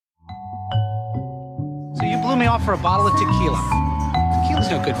So you blew me off for a bottle of tequila.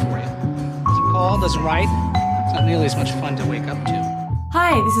 Tequila's no good for you. Doesn't call, doesn't write. It's not nearly as much fun to wake up to.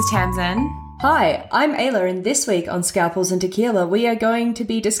 Hi, this is Tamsin. Hi, I'm Ayla, and this week on Scalpels and Tequila, we are going to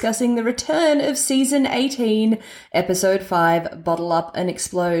be discussing the return of Season 18, Episode 5, Bottle Up and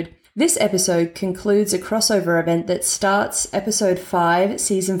Explode. This episode concludes a crossover event that starts Episode 5,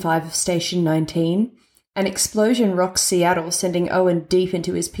 Season 5 of Station 19. An explosion rocks Seattle, sending Owen deep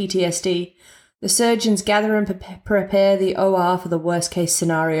into his PTSD. The surgeons gather and prepare the OR for the worst-case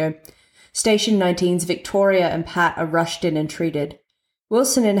scenario. Station 19's Victoria and Pat are rushed in and treated.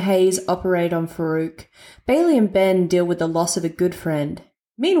 Wilson and Hayes operate on Farouk. Bailey and Ben deal with the loss of a good friend.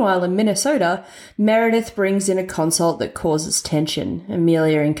 Meanwhile, in Minnesota, Meredith brings in a consult that causes tension.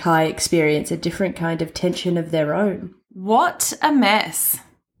 Amelia and Kai experience a different kind of tension of their own. What a mess.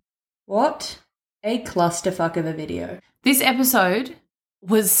 What a clusterfuck of a video. This episode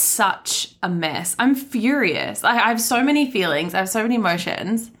was such a mess. I'm furious. I have so many feelings. I have so many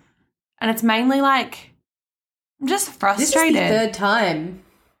emotions. And it's mainly like, I'm just frustrated. This is the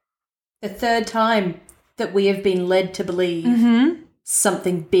third time that we have been led to believe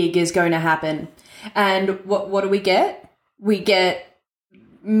something big is going to happen. And what do we get? We get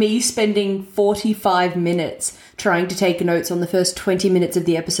me spending 45 minutes trying to take notes on the first 20 minutes of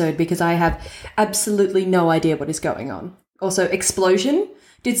the episode because I have absolutely no idea what is going on. Also, explosion.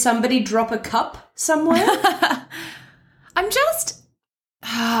 Did somebody drop a cup somewhere? I'm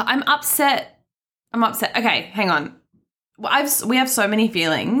upset. Okay, hang on. We have so many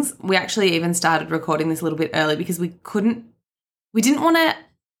feelings. We actually even started recording this a little bit early because we didn't want to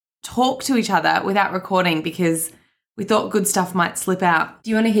talk to each other without recording because we thought good stuff might slip out. Do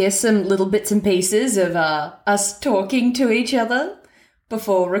you want to hear some little bits and pieces of us talking to each other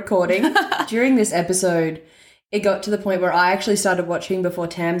before recording? During this episode, it got to the point where I actually started watching before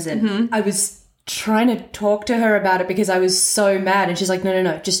Tamsin. I was trying to talk to her about it because I was so mad, and she's like,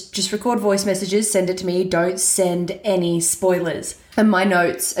 no, just record voice messages, send it to me, don't send any spoilers. And my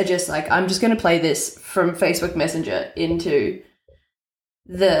notes are just like, I'm just going to play this from Facebook Messenger into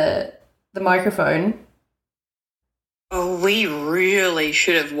the microphone. Oh, we really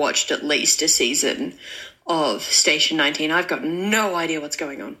should have watched at least a season of Station 19. I've got no idea what's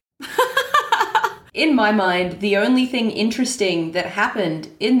going on. In my mind, the only thing interesting that happened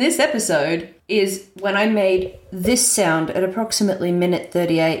in this episode is when I made this sound at approximately minute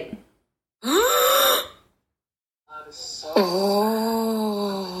 38.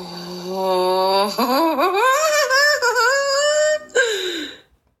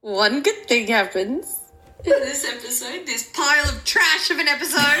 One good thing happens in this episode. This pile of trash of an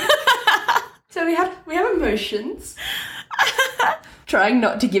episode. So we have emotions. Trying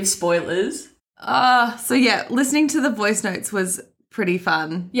not to give spoilers. So yeah, listening to the voice notes was pretty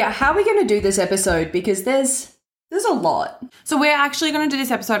fun. Yeah, how are we going to do this episode? Because there's a lot. So we're actually going to do this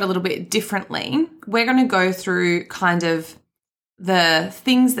episode a little bit differently. We're going to go through kind of the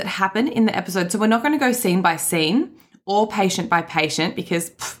things that happen in the episode. So we're not going to go scene by scene or patient by patient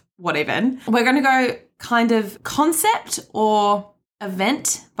because what even. We're going to go kind of concept or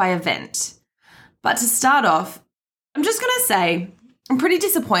event by event. But to start off, I'm just going to say I'm pretty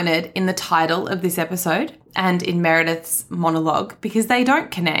disappointed in the title of this episode and in Meredith's monologue because they don't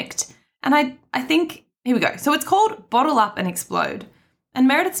connect. And I think, here we go. So it's called Bottle Up and Explode. And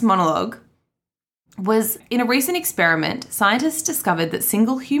Meredith's monologue was, in a recent experiment, scientists discovered that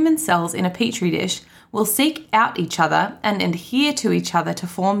single human cells in a petri dish will seek out each other and adhere to each other to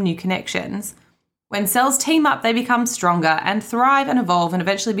form new connections. When cells team up, they become stronger and thrive and evolve and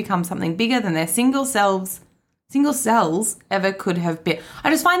eventually become something bigger than their single cells ever could have been. I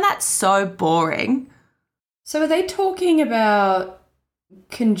just find that so boring. So are they talking about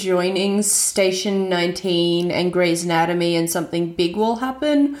conjoining Station 19 and Grey's Anatomy and something big will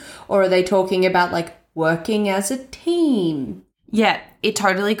happen? Or are they talking about, like, working as a team? Yeah, it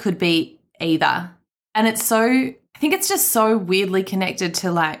totally could be either. And it's so, I think it's just so weirdly connected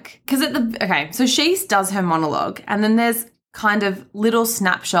to, like, because so she does her monologue and then there's kind of little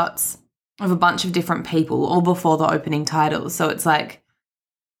snapshots of a bunch of different people all before the opening titles. So it's like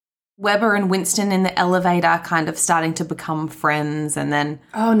Weber and Winston in the elevator kind of starting to become friends and then...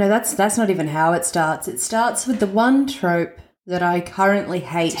 Oh, no, that's not even how it starts. It starts with the one trope that I currently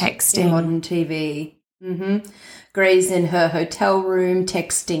hate texting. In modern TV. Grey's in her hotel room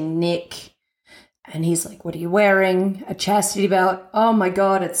texting Nick and he's like, what are you wearing? A chastity belt. Oh, my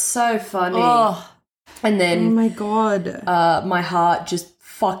God, it's so funny. Oh, and then... Oh, my God. My heart just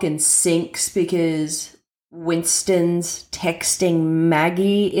fucking sinks because Winston's texting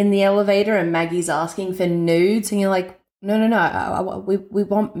Maggie in the elevator and Maggie's asking for nudes and you're like, No. We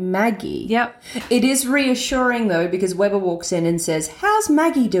want Maggie. Yep. It is reassuring, though, because Weber walks in and says, how's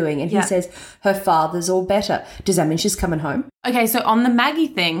Maggie doing? And he says, her father's all better. Does that mean she's coming home? Okay, so on the Maggie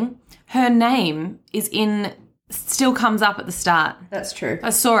thing, her name still comes up at the start. That's true. I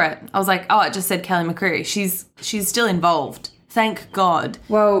saw it. I was like, oh, it just said Kelly McCreary. She's still involved. Thank God.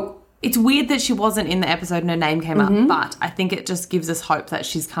 Well, it's weird that she wasn't in the episode and her name came up, but I think it just gives us hope that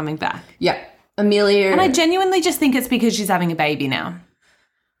she's coming back. yeah. Amelia. And I genuinely just think it's because she's having a baby now.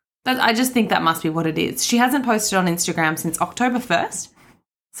 I just think that must be what it is. She hasn't posted on Instagram since October 1st.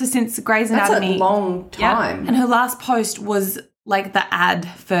 So since Grey's Anatomy. That's a long time. Yeah, and her last post was like the ad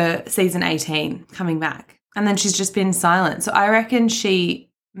for season 18 coming back. And then she's just been silent. So I reckon she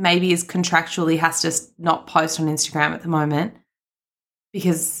maybe is contractually has to not post on Instagram at the moment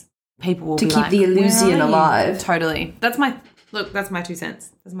because people will to be keep like, the illusion "Where are you?" alive. Totally. That's my 2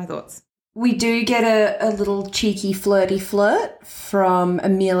 cents. That's my thoughts. We do get a little cheeky flirty flirt from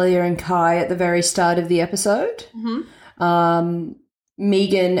Amelia and Kai at the very start of the episode. Megan's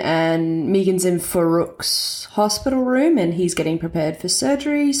in Farouk's hospital room and he's getting prepared for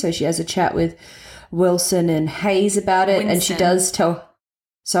surgery. So she has a chat with Wilson and Hayes about it. And she does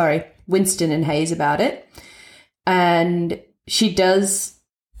Winston and Hayes about it. And she does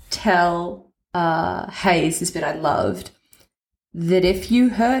tell Hayes, this bit I loved, that if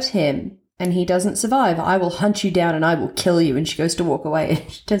you hurt him and he doesn't survive, I will hunt you down and I will kill you. And she goes to walk away.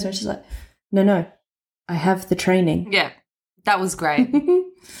 And she turns around, she's like, no, I have the training. Yeah, that was great.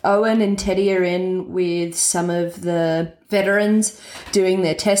 Owen and Teddy are in with some of the veterans doing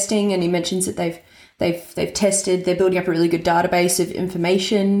their testing, and he mentions that they've tested, they're building up a really good database of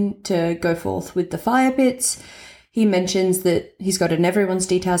information to go forth with the fire pits. He mentions that he's gotten everyone's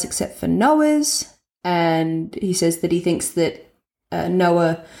details except for Noah's, and he says that he thinks that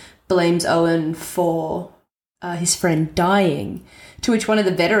Noah blames Owen for his friend dying, to which one of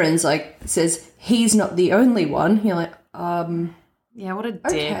the veterans says he's not the only one. You're like, yeah, what a dick.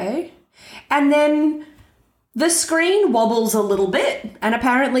 okay. And then the screen wobbles a little bit, and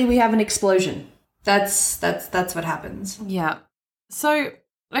apparently we have an explosion. That's what happens. Yeah. So,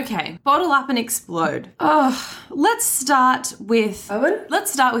 okay, bottle up and explode. Oh, let's start with Owen?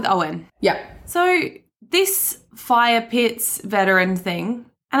 Let's start with Owen. Yeah. So this fire pits veteran thing,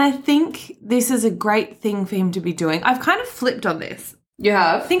 and I think this is a great thing for him to be doing. I've kind of flipped on this. You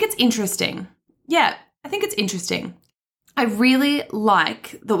have? I think it's interesting. Yeah, I think it's interesting. I really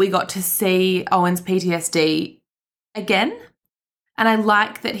like that we got to see Owen's PTSD again, and I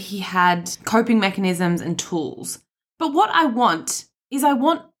like that he had coping mechanisms and tools. But what I want is I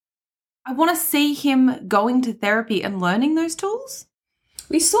want to see him going to therapy and learning those tools.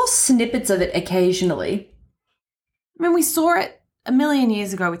 We saw snippets of it occasionally. I mean, we saw it a million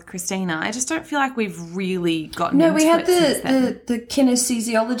years ago with Christina. I just don't feel like we've really gotten into we had it since then. the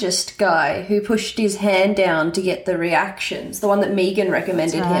kinesthesiologist guy who pushed his hand down to get the reactions, the one that Megan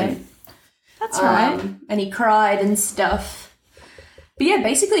recommended him. That's right. And he cried and stuff. But yeah,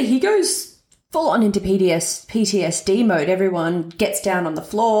 basically he goes full on into PTSD mode. Everyone gets down on the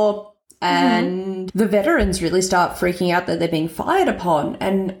floor and the veterans really start freaking out that they're being fired upon.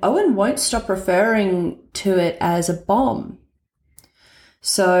 And Owen won't stop referring to it as a bomb.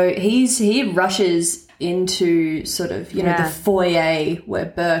 So he rushes into sort of, the foyer where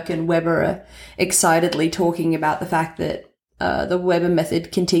Burke and Weber are excitedly talking about the fact that the Weber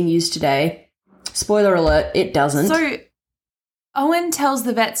method continues today. Spoiler alert, it doesn't. So Owen tells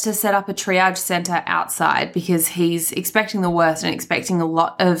the vets to set up a triage centre outside because he's expecting the worst and expecting a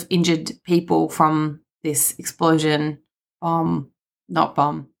lot of injured people from this explosion, not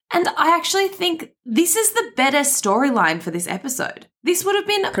bomb. And I actually think this is the better storyline for this episode. This would have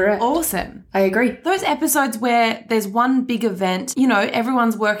been awesome. I agree. Those episodes where there's one big event,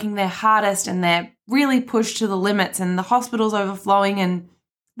 everyone's working their hardest and they're really pushed to the limits and the hospital's overflowing, and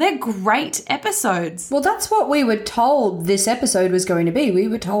they're great episodes. Well, that's what we were told this episode was going to be. We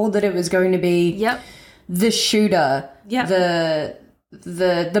were told that it was going to be the shooter,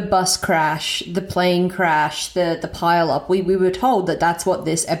 the bus crash, the plane crash, the pile up. We were told that that's what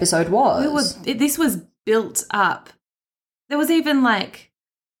this episode was. This was built up. There was even ads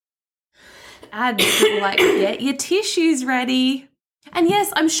that were get your tissues ready. And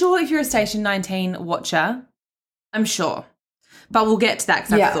yes, I'm sure if you're a Station 19 watcher, I'm sure. But we'll get to that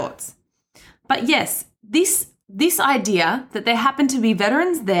because I have thoughts. But yes, this idea that there happened to be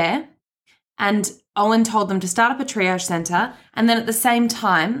veterans there and Owen told them to start up a triage centre, and then at the same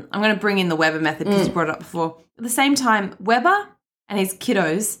time, I'm going to bring in the Weber method because you brought it up before. At the same time, Weber and his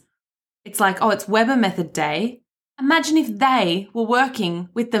kiddos, it's it's Weber method day, Imagine if they were working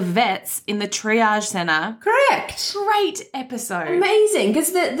with the vets in the triage center. Correct. Great episode. Amazing,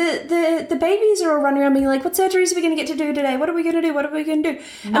 because the babies are all running around being like, what surgeries are we going to get to do today? What are we going to do? What are we going to do?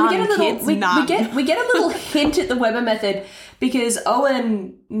 And None, we get a little, kids, we none. get a little hint at the Weber method because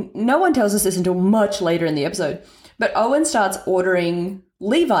Owen, no one tells us this until much later in the episode, but Owen starts ordering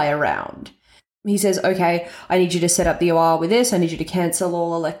Levi around. He says, okay, I need you to set up the OR with this. I need you to cancel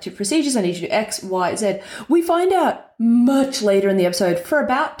all elective procedures. I need you to do X, Y, Z. We find out much later in the episode, for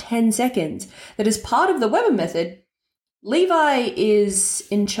about 10 seconds, that as part of the Weber method, Levi is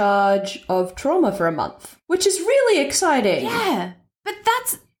in charge of trauma for a month, which is really exciting. Yeah, but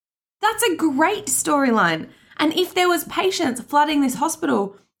that's a great storyline. And if there was patients flooding this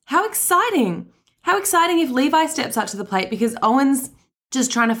hospital, how exciting. How exciting if Levi steps up to the plate because Owen's just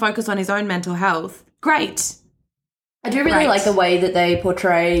trying to focus on his own mental health. Great. I do really like the way that they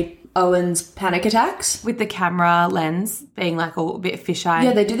portray Owen's panic attacks. With the camera lens being like a bit fisheye.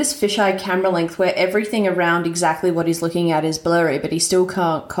 Yeah, they do this fisheye camera length where everything around exactly what he's looking at is blurry, but he still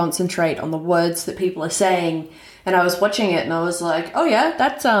can't concentrate on the words that people are saying. And I was watching it and I was like, oh yeah,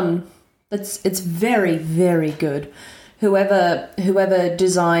 it's very, very good. Whoever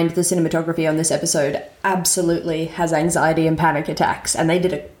designed the cinematography on this episode absolutely has anxiety and panic attacks, and they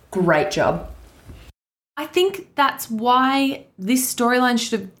did a great job. I think that's why this storyline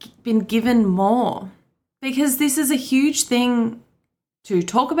should have been given more, because this is a huge thing to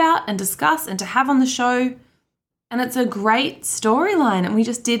talk about and discuss and to have on the show, and it's a great storyline, and we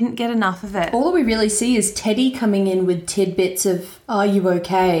just didn't get enough of it. All that we really see is Teddy coming in with tidbits of, are you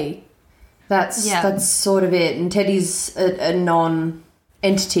okay? That's sort of it. And Teddy's a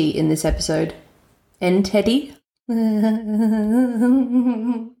non-entity in this episode. And Teddy? You've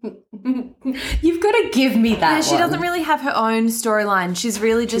got to give me that one. She doesn't really have her own storyline. She's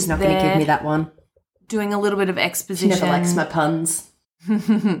really just She's not going to give me that one. Doing a little bit of She exposition. never likes my puns.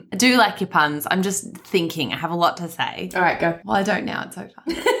 I do like your puns. I'm just thinking. I have a lot to say. All right, go. Well, I don't now. It's over.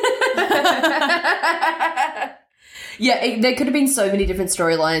 Yeah, there could have been so many different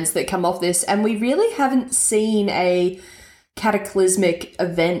storylines that come off this, and we really haven't seen a cataclysmic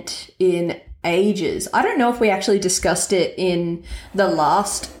event in ages. I don't know if we actually discussed it in the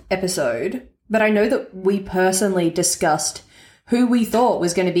last episode, but I know that we personally discussed who we thought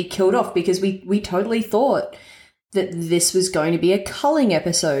was going to be killed off because we totally thought that this was going to be a culling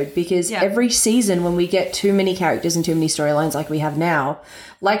episode because every season when we get too many characters and too many storylines like we have now,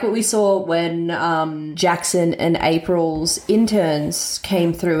 like what we saw when Jackson and April's interns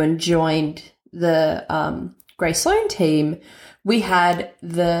came through and joined the Grace Sloan team, we had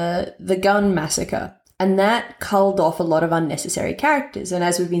the gun massacre. And that culled off a lot of unnecessary characters. And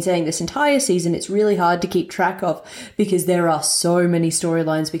as we've been saying this entire season, it's really hard to keep track of because there are so many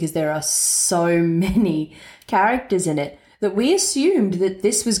storylines, because there are so many characters in it, that we assumed that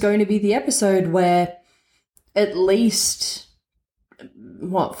this was going to be the episode where at least,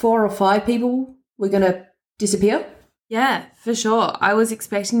 4 or 5 people were going to disappear. Yeah, for sure. I was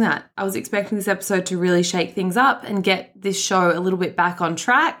expecting that. I was expecting this episode to really shake things up and get this show a little bit back on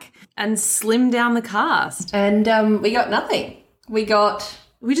track and slim down the cast. And we got nothing. We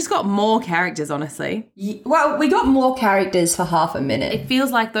just got more characters, honestly. Well, we got more characters for half a minute. It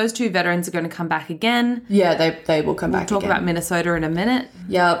feels like those 2 veterans are going to come back again. Yeah, they will come back again. We'll talk about Minnesota in a minute.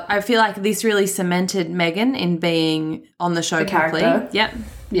 Yeah. I feel like this really cemented Megan in being on the show properly. Character. Yep.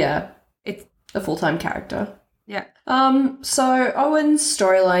 Yeah. It's a full-time character. Yeah. So Owen's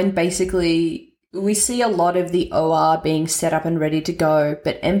storyline, basically, we see a lot of the OR being set up and ready to go,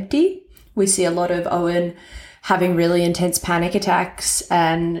 but empty. We see a lot of Owen having really intense panic attacks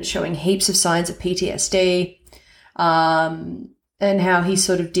and showing heaps of signs of PTSD, and how he's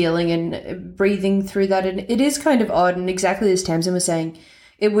sort of dealing and breathing through that. And it is kind of odd, and exactly as Tamsin was saying,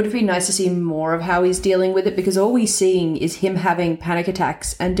 it would have been nice to see more of how he's dealing with it, because all we're seeing is him having panic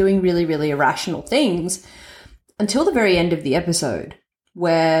attacks and doing really, really irrational things until the very end of the episode,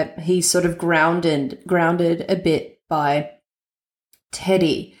 where he's sort of grounded a bit by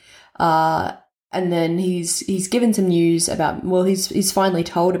Teddy. And then he's given some news about, well, he's finally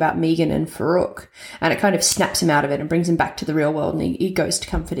told about Megan and Farouk, and it kind of snaps him out of it and brings him back to the real world, and he goes to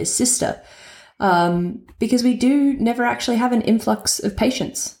comfort his sister. Because we do never actually have an influx of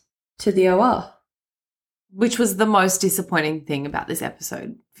patients to the OR. Which was the most disappointing thing about this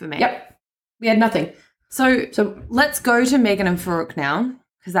episode for me. Yep. We had nothing. So let's go to Megan and Farouk now,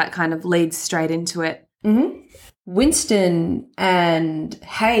 because that kind of leads straight into it. Mm-hmm. Winston and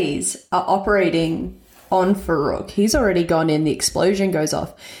Hayes are operating on Farouk. He's already gone in, the explosion goes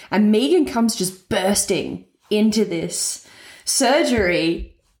off, and Megan comes just bursting into this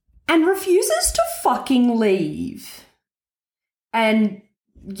surgery and refuses to fucking leave. And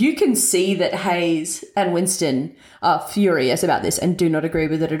you can see that Hayes and Winston are furious about this and do not agree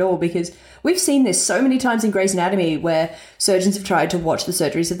with it at all, because we've seen this so many times in Grey's Anatomy where surgeons have tried to watch the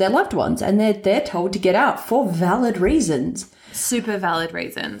surgeries of their loved ones and they're told to get out for valid reasons. Super valid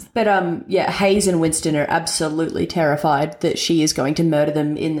reasons. But Hayes and Winston are absolutely terrified that she is going to murder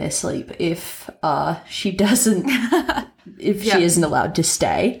them in their sleep if she doesn't she isn't allowed to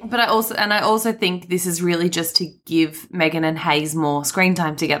stay. But I also think this is really just to give Megan and Hayes more screen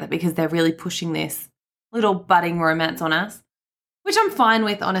time together, because they're really pushing this little budding romance on us, which I'm fine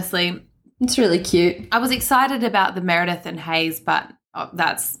with, honestly. It's really cute. I was excited about the Meredith and Hayes, but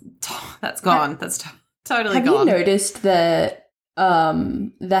that's gone. That's totally Have gone. you noticed that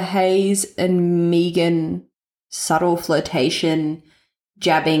the Hayes and Megan subtle flirtation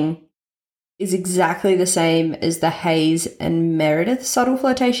jabbing is exactly the same as the Hayes and Meredith subtle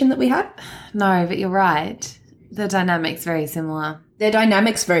flirtation that we had? No, but you're right. The dynamic's very similar. Their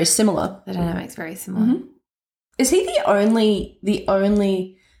dynamic's very similar. Mm-hmm. Is he the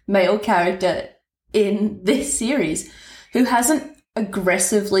only male character in this series who hasn't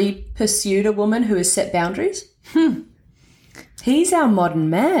aggressively pursued a woman who has set boundaries? He's our modern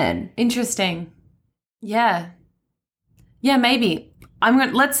man. Interesting. Yeah. Yeah, maybe.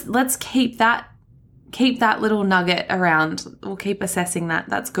 Let's keep that little nugget around. We'll keep assessing that.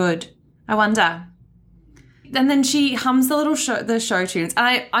 That's good. I wonder. And then she hums the show tunes.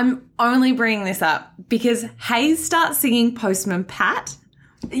 And I'm only bringing this up because Hayes starts singing Postman Pat.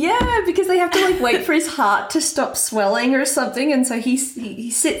 Yeah, because they have to wait for his heart to stop swelling or something, and so he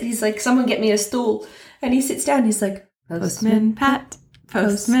sits. He's like, "Someone get me a stool," and he sits down. He's like, "Postman Pat,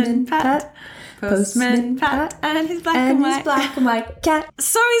 Postman Pat, Postman Pat, and his black and white cat."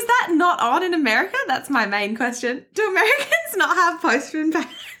 So is that not on in America? That's my main question. Do Americans not have Postman Pat?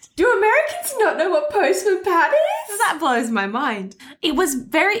 Do Americans not know what Postman Pat is? That blows my mind. It was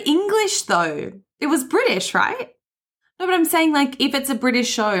very English, though. It was British, right? No, but I'm saying, if it's a British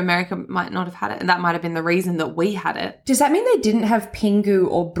show, America might not have had it, and that might have been the reason that we had it. Does that mean they didn't have Pingu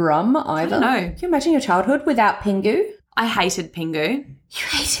or Brum either? I don't know. Can you imagine your childhood without Pingu? I hated Pingu. You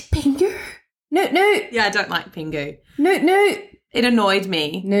hated Pingu? No. Yeah, I don't like Pingu. No. It annoyed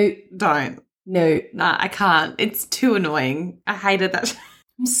me. No. Don't. No. Nah, I can't. It's too annoying. I hated that show.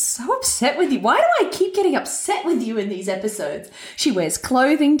 I'm so upset with you. Why do I keep getting upset with you in these episodes? She wears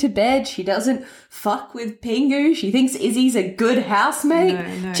clothing to bed. She doesn't fuck with Pingu. She thinks Izzy's a good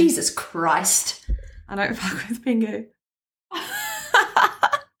housemate. No. Jesus Christ. I don't fuck with Pingu.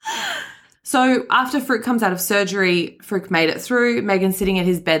 So after Farouk comes out of surgery, Farouk made it through. Megan's sitting at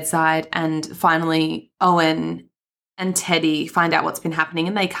his bedside, and finally Owen and Teddy find out what's been happening,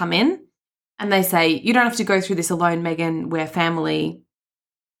 and they come in and they say, "You don't have to go through this alone, Megan. We're family.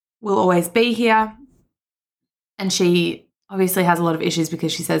 We'll always be here." And she obviously has a lot of issues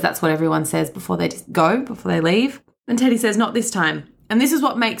because she says that's what everyone says before they before they leave. And Teddy says, "Not this time." And this is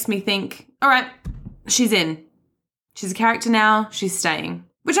what makes me think, all right, she's in. She's a character now. She's staying,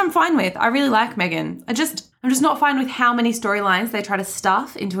 which I'm fine with. I really like Megan. I'm just not fine with how many storylines they try to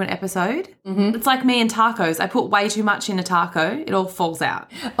stuff into an episode. Mm-hmm. It's like me and tacos. I put way too much in a taco. It all falls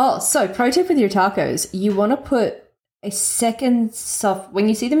out. Oh, so pro tip with your tacos, you want to put a second soft, when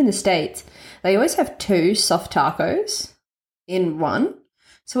you see them in the States, they always have two soft tacos in one.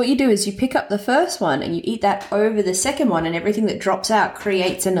 So what you do is you pick up the first one and you eat that over the second one, and everything that drops out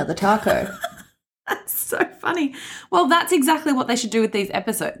creates another taco. That's so funny. Well, that's exactly what they should do with these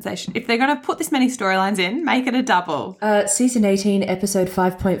episodes. If they're going to put this many storylines in, make it a double. Season 18, episode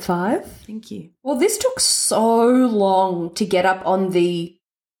 5.5. Thank you. Well, this took so long to get up on the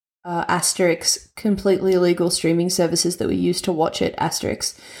Asterix completely illegal streaming services that we used to watch it,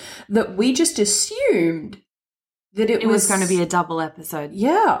 Asterix, that we just assumed that it was going to be a double episode.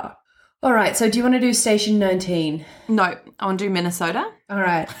 Yeah. All right, so do you want to do Station 19? No, I want to do Minnesota. All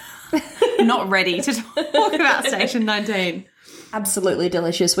right. Not ready to talk about Station 19. Absolutely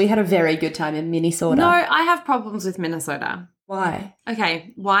delicious. We had a very good time in Minnesota. No, I have problems with Minnesota. Why?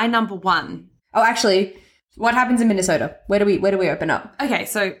 Okay, why number one? Oh, actually, what happens in Minnesota? Where do we open up? Okay,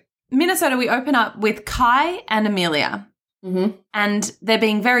 so Minnesota, we open up with Kai and Amelia. Mm-hmm. And they're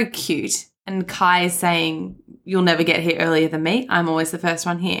being very cute. And Kai is saying, "You'll never get here earlier than me. I'm always the first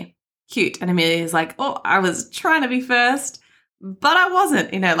one here." Cute. And Amelia is like, "Oh, I was trying to be first, but I wasn't."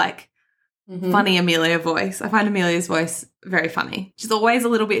 Funny Amelia voice. I find Amelia's voice very funny. She's always a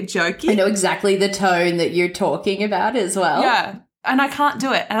little bit jokey. I know exactly the tone that you're talking about as well. Yeah. And I can't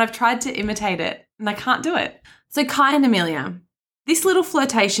do it. And I've tried to imitate it and I can't do it. So Kai and Amelia, this little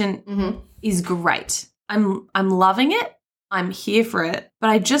flirtation is great. I'm loving it. I'm here for it. But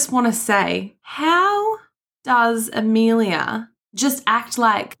I just want to say, how does Amelia just act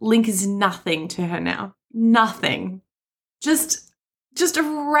like Link is nothing to her now? Nothing. Just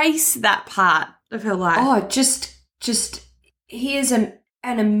erase that part of her life. Oh, just he is an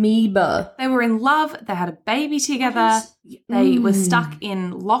amoeba. They were in love. They had a baby together. They were stuck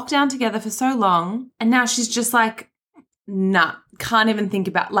in lockdown together for so long. And now she's just like, nah, can't even think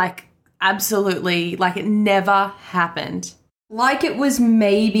about, like, absolutely, like it never happened. Like it was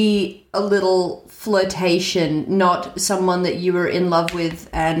maybe a little flirtation, not someone that you were in love with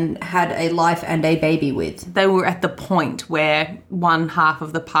and had a life and a baby with. They were at the point where one half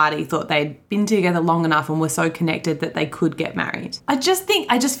of the party thought they'd been together long enough and were so connected that they could get married. I just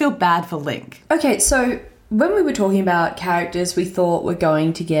feel bad for Link. Okay, so when we were talking about characters we thought were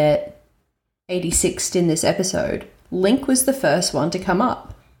going to get 86'd in this episode, Link was the first one to come up.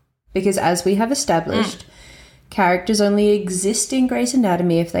 Because as we have established, characters only exist in Grey's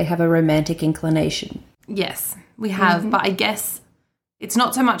Anatomy if they have a romantic inclination. Yes, we have, but I guess it's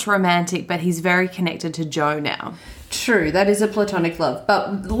not so much romantic, but he's very connected to Jo now. True, that is a platonic love.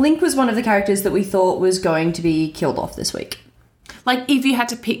 But Link was one of the characters that we thought was going to be killed off this week. Like, if you had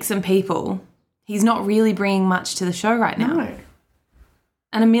to pick some people, he's not really bringing much to the show right now. No.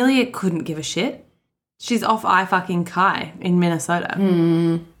 And Amelia couldn't give a shit. She's off Kai in Minnesota,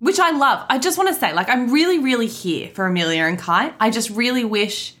 which I love. I just want to say, like, I'm really, really here for Amelia and Kai. I just really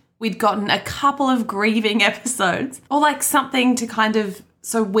wish we'd gotten a couple of grieving episodes or like something to kind of,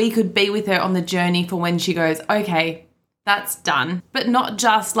 so we could be with her on the journey for when she goes, okay, that's done. But not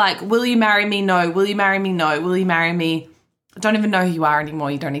just like, will you marry me? No. Will you marry me? No. Will you marry me? I don't even know who you are anymore.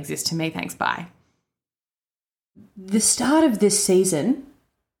 You don't exist to me. Thanks. Bye. The start of this season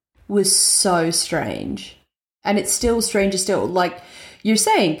was so strange, and it's still stranger still. Like you're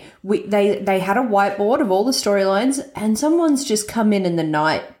saying, they had a whiteboard of all the storylines, and someone's just come in the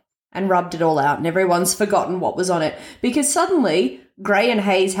night and rubbed it all out, and everyone's forgotten what was on it because suddenly Grey and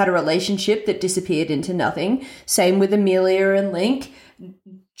Hayes had a relationship that disappeared into nothing. Same with Amelia and Link.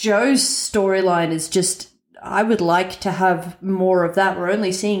 Jo's storyline is just, I would like to have more of that. We're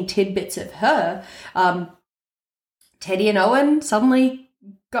only seeing tidbits of her. Teddy and Owen suddenly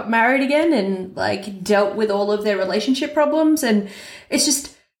got married again and like dealt with all of their relationship problems, and it's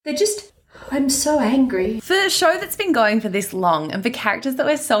just I'm so angry. For a show that's been going for this long and for characters that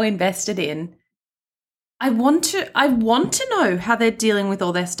we're so invested in, I want to know how they're dealing with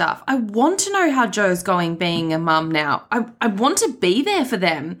all their stuff. I want to know how Jo's going being a mum now. I want to be there for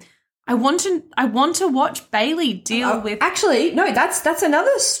them. I want to watch Bailey deal with. Actually, no, that's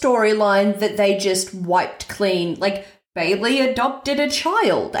another storyline that they just wiped clean. Like Bailey adopted a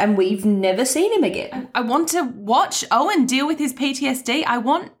child and we've never seen him again. I want to watch Owen deal with his PTSD. I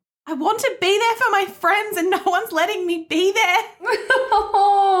want to be there for my friends and no one's letting me be there.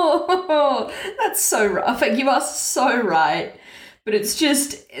 Oh, that's so rough. You are so right. But it's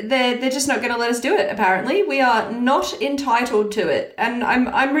just, they're just not going to let us do it, apparently. We are not entitled to it. And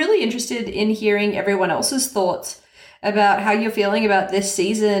I'm really interested in hearing everyone else's thoughts about how you're feeling about this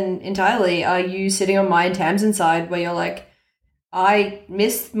season entirely. Are you sitting on my and Tamsin's side where you're like, I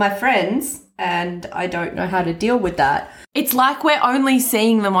miss my friends and I don't know how to deal with that? It's like we're only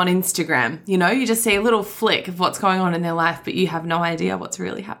seeing them on Instagram. You know, you just see a little flick of what's going on in their life, but you have no idea what's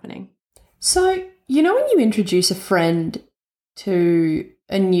really happening. So, you know when you introduce a friend to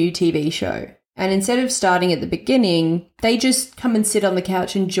a new TV show and instead of starting at the beginning, they just come and sit on the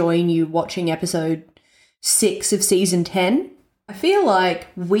couch and join you watching episode 6 of season 10? I feel like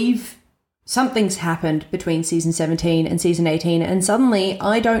something's happened between season 17 and season 18 and suddenly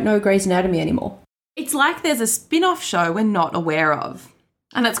I don't know Grey's Anatomy anymore. It's like there's a spin-off show we're not aware of.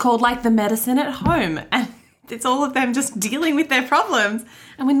 And it's called like The Medicine at Home. And it's all of them just dealing with their problems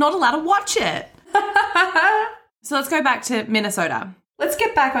and we're not allowed to watch it. So let's go back to Minnesota. Let's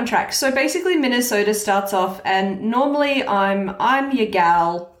get back on track. So basically Minnesota starts off and normally I'm your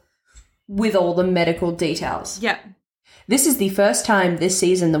gal with all the medical details. Yeah. This is the first time this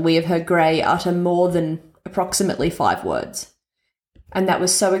season that we have heard Grey utter more than approximately 5 words. And that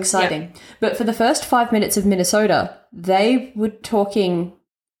was so exciting. Yeah. But for the first 5 minutes of Minnesota, they were talking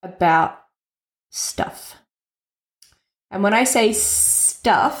about stuff. And when I say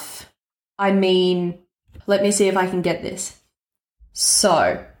stuff, I mean, let me see if I can get this.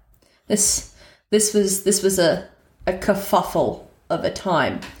 So, this was a kerfuffle of a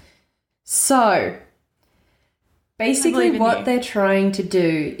time. So, basically what they're trying to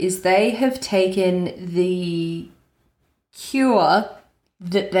do is they have taken the cure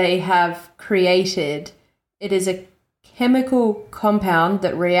that they have created. It is a chemical compound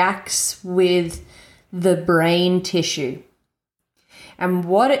that reacts with the brain tissue And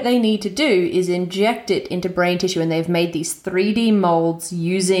what they need to do is inject it into brain tissue, and they've made these 3D molds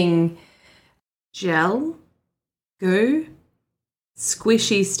using Gel, goo,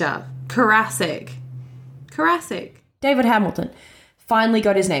 squishy stuff. Carasic. David Hamilton. Finally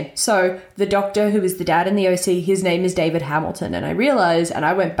got his name. So the doctor who is the dad in the OC, his name is David Hamilton. And I realized, and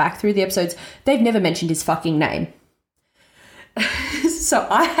I went back through the episodes, they've never mentioned his fucking name. So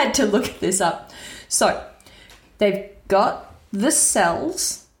I had to look this up. So they've got the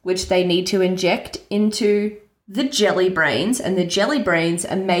cells, which they need to inject into the jelly brains. And the jelly brains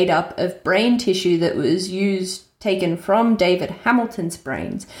are made up of brain tissue that was taken from David Hamilton's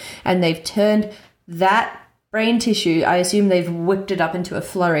brains. And they've turned that brain tissue, I assume they've whipped it up into a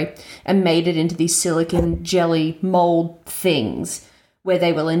flurry and made it into these silicon jelly mold things where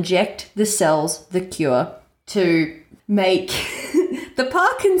they will inject the cells, the cure, to make the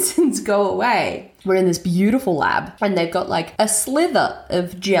Parkinson's go away. We're in this beautiful lab and they've got like a slither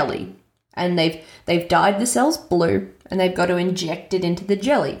of jelly and they've dyed the cells blue and they've got to inject it into the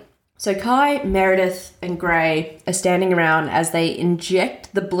jelly. So Kai, Meredith and Gray are standing around as they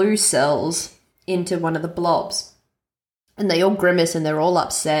inject the blue cells into one of the blobs. And they all grimace and they're all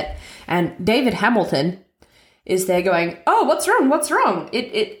upset. And David Hamilton is there going, "Oh, what's wrong? What's wrong?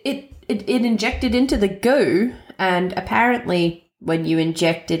 It injected into the goo, and apparently when you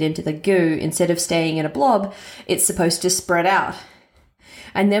inject it into the goo, instead of staying in a blob, it's supposed to spread out."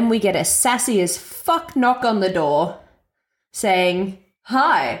 And then we get a sassy as fuck knock on the door saying,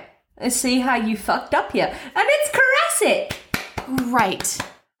 "Hi, I see how you fucked up here." And it's Karasik!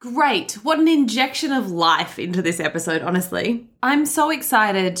 Great. What an injection of life into this episode, honestly. I'm so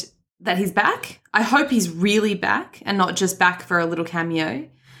excited that he's back. I hope he's really back and not just back for a little cameo.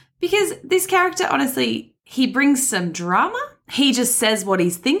 Because this character, honestly, he brings some drama. He just says what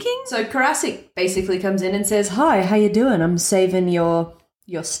he's thinking. So Karasik basically comes in and says, "Hi, how you doing? I'm saving your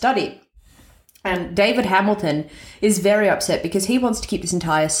study." And David Hamilton is very upset because he wants to keep this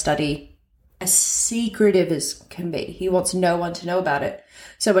entire study as secretive as can be. He wants no one to know about it.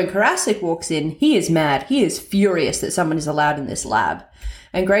 So when Karasik walks in, he is mad. He is furious that someone is allowed in this lab.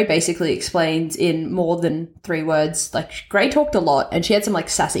 And Gray basically explains in more than 3 words, like Gray talked a lot and she had some like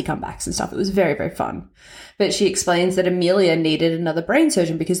sassy comebacks and stuff. It was very, very fun. But she explains that Amelia needed another brain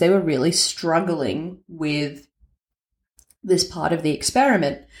surgeon because they were really struggling with this part of the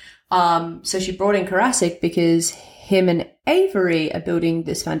experiment. So she brought in Karasik because him and Avery are building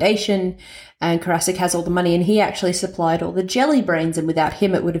this foundation and Karasik has all the money and he actually supplied all the jelly brains, and without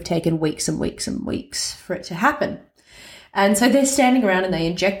him it would have taken weeks and weeks and weeks for it to happen. And so they're standing around and they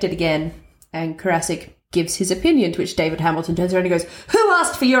inject it again and Karasik gives his opinion, to which David Hamilton turns around and goes, "Who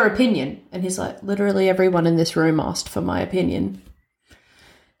asked for your opinion?" And he's like, "Literally everyone in this room asked for my opinion."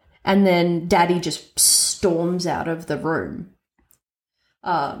 And then Daddy just storms out of the room.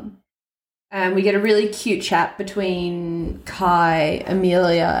 And we get a really cute chat between Kai,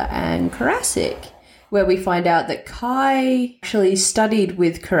 Amelia, and Karasik, where we find out that Kai actually studied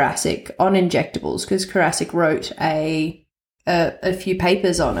with Karasik on injectables because Karasik wrote a few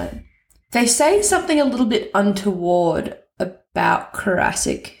papers on it. They say something a little bit untoward about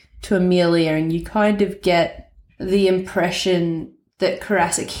Karasik to Amelia, and you kind of get the impression that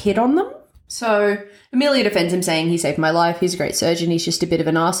Karasik hit on them. So Amelia defends him, saying he saved my life, he's a great surgeon, he's just a bit of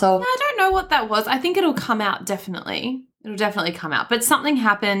an arsehole. I don't know what that was. I think it'll come out, definitely. It'll definitely come out. But something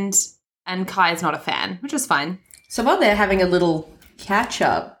happened and Kai's not a fan, which is fine. So while they're having a little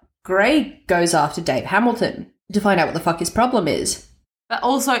catch-up, Gray goes after Dave Hamilton to find out what the fuck his problem is. But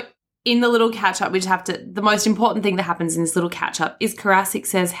also, in the little catch-up, the most important thing that happens in this little catch-up is Karasik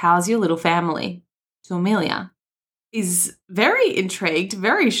says, "How's your little family?" to Amelia. Is very intrigued,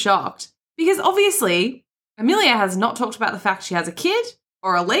 very shocked. Because obviously, Amelia has not talked about the fact she has a kid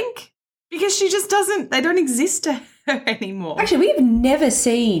or a link because she just they don't exist to her anymore. Actually, we've never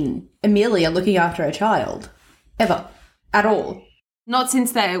seen Amelia looking after a child. Ever. At all. Not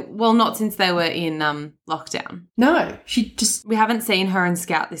since they were in lockdown. No, We haven't seen her and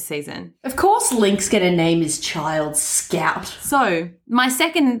Scout this season. Of course Link's going to name his child Scout. So, my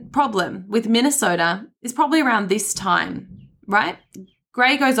second problem with Minnesota is probably around this time, right?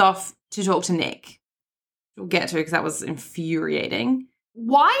 Gray goes off to talk to Nick. We'll get to it because that was infuriating.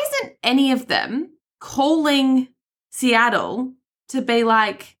 Why isn't any of them calling Seattle to be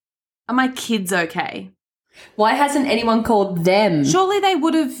like, "Are my kids okay?" Why hasn't anyone called them? Surely they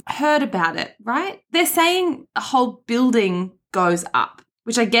would have heard about it, right? They're saying a whole building goes up,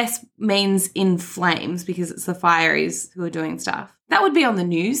 which I guess means in flames because it's the fireys who are doing stuff. That would be on the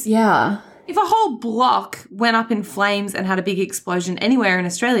news. Yeah. If a whole block went up in flames and had a big explosion anywhere in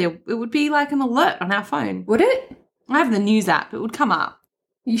Australia, it would be like an alert on our phone. Would it? I have the news app. It would come up.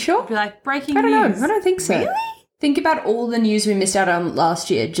 You sure? It'd be like, breaking I don't news. know. I don't think so. Really? Think about all the news we missed out on last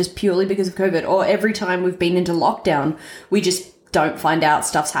year just purely because of COVID, or every time we've been into lockdown, we just don't find out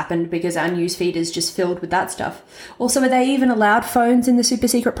stuff's happened because our news feed is just filled with that stuff. Also, are they even allowed phones in the super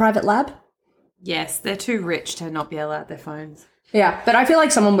secret private lab? Yes, they're too rich to not be allowed their phones. Yeah, but I feel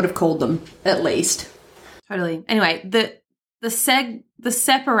like someone would have called them, at least. Totally. Anyway, the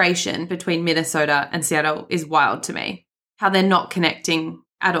separation between Minnesota and Seattle is wild to me. How they're not connecting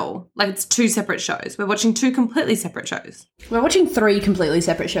at all. Like, it's two separate shows. We're watching two completely separate shows. We're watching 3 completely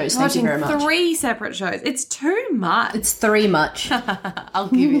separate shows, thank you very much. 3 separate shows. It's too much. It's 3 much. I'll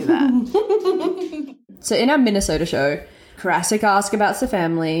give you that. So in our Minnesota show, Karasik asks about the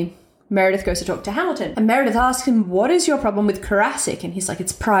family. Meredith goes to talk to Hamilton. And Meredith asks him, what is your problem with Karasik? And he's like,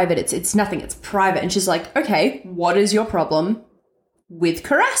 it's private. It's nothing. It's private. And she's like, okay, what is your problem with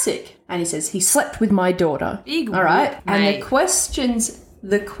Karasik? And he says, he slept with my daughter. Big all right. whoop, And mate.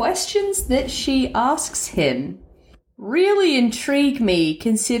 the questions that she asks him really intrigue me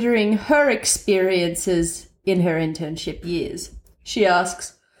considering her experiences in her internship years. She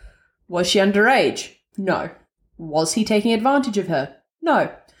asks, was she underage? No. Was he taking advantage of her?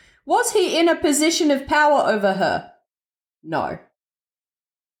 No. Was he in a position of power over her? No.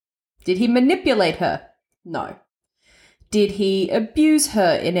 Did he manipulate her? No. Did he abuse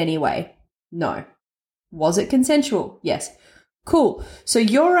her in any way? No. Was it consensual? Yes. Cool. So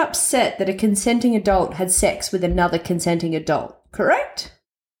you're upset that a consenting adult had sex with another consenting adult, correct?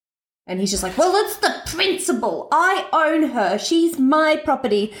 And he's just like, well, it's the principle. I own her. She's my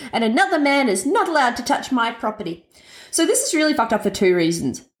property, and another man is not allowed to touch my property. So this is really fucked up for 2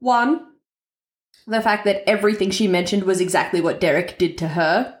 reasons. One, the fact that everything she mentioned was exactly what Derek did to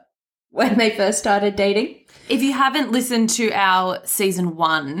her when they first started dating. If you haven't listened to our season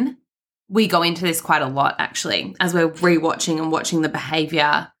 1, we go into this quite a lot, actually, as we're rewatching and watching the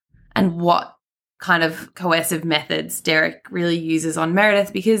behavior and what kind of coercive methods Derek really uses on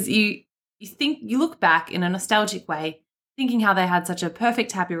Meredith, because you look back in a nostalgic way, thinking how they had such a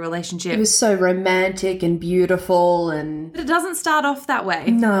perfect, happy relationship. It was so romantic and beautiful, and But it doesn't start off that way.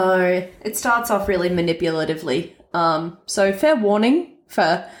 no, it starts off really manipulatively. So fair warning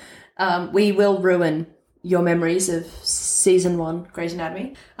for we will ruin your memories of season 1, Grey's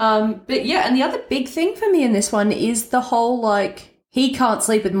Anatomy. But yeah, and the other big thing for me in this one is the whole, like, he can't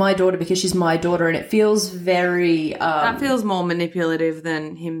sleep with my daughter because she's my daughter, and it feels very... That feels more manipulative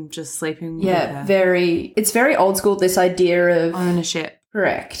than him just sleeping with her. it's very old school, this idea of... Ownership.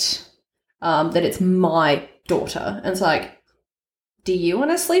 Correct. That it's my daughter. And it's like, do you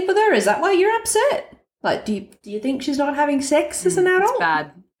want to sleep with her? Is that why you're upset? Like, do you think she's not having sex as an adult? It's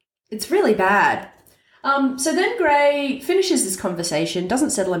bad. It's really bad. So then Grey finishes this conversation, doesn't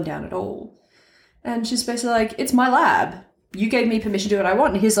settle him down at all. And she's basically like, it's my lab. You gave me permission to do what I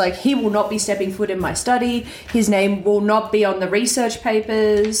want. And he's like, he will not be stepping foot in my study. His name will not be on the research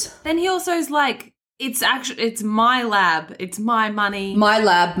papers. Then he also is like, it's my lab. It's my money. My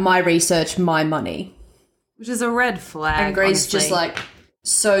lab, my research, my money. Which is a red flag, And Grey's honestly. just like,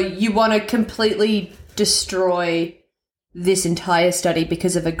 so you want to completely destroy this entire study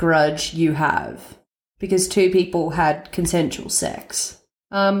because of a grudge you have? Because 2 people had consensual sex.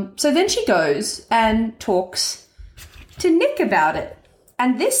 So then she goes and talks to Nick about it.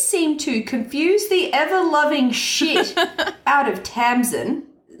 And this seemed to confuse the ever-loving shit out of Tamsin.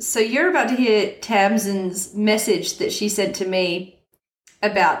 So you're about to hear Tamsin's message that she sent to me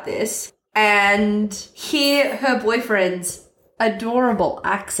about this and hear her boyfriend's adorable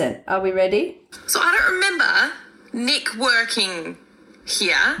accent. Are we ready? So I don't remember Nick working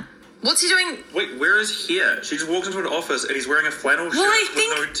here. What's he doing? Wait, where is here? She just walks into an office and he's wearing a flannel shirt with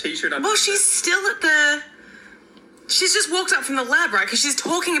no t-shirt under. Well, she's still at the... She's just walked up from the lab, right? Because she's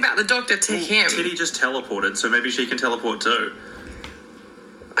talking about the doctor to him. Teddy just teleported, so maybe she can teleport too.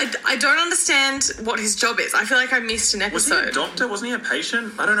 I don't understand what his job is. I feel like I missed an Was he a episode. doctor? Wasn't he a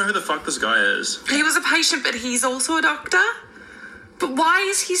patient? I don't know who the fuck this guy is. He was a patient, but he's also a doctor? But why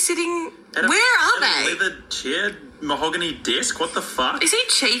is he sitting... At a- Where are at a they? leather chair, mahogany desk? What the fuck? Is he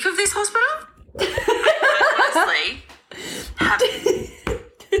chief of this hospital? Honestly.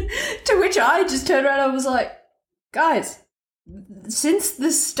 To which I just turned around and was like, guys, since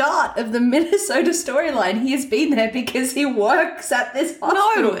the start of the Minnesota storyline, he has been there because he works at this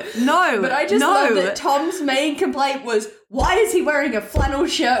hospital. No. But I just love that Tom's main complaint was, why is he wearing a flannel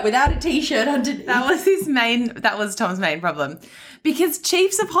shirt without a t-shirt underneath? That was Tom's main problem. Because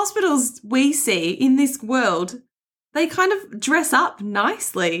chiefs of hospitals we see in this world, they kind of dress up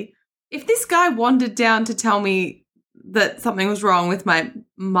nicely. If this guy wandered down to tell me that something was wrong with my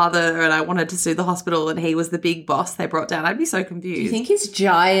mother and I wanted to sue the hospital and he was the big boss they brought down, I'd be so confused. Do you think his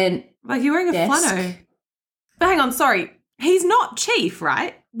giant like you're wearing a desk? flannel? But hang on, sorry. He's not chief,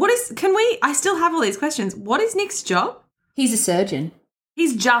 right? I still have all these questions. What is Nick's job? He's a surgeon.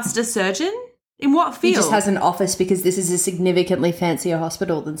 He's just a surgeon? In what field? He just has an office because this is a significantly fancier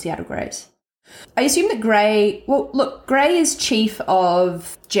hospital than Seattle Gray's. I assume that Gray is chief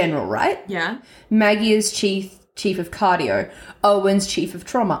of general, right? Yeah. Maggie is chief of cardio. Owen's chief of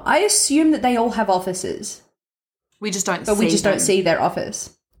trauma. I assume that they all have offices. We just don't But see we just them. don't see their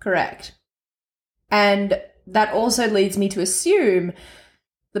office. Correct. And that also leads me to assume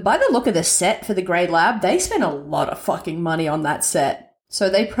that by the look of the set for the Grey Lab, they spent a lot of fucking money on that set. So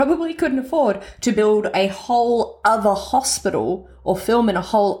they probably couldn't afford to build a whole other hospital or film in a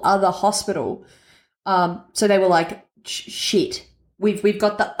whole other hospital. So they were like, shit, we've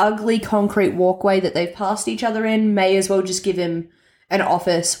got the ugly concrete walkway that they've passed each other in. May as well just give him an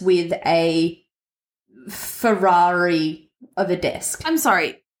office with a Ferrari of a desk. I'm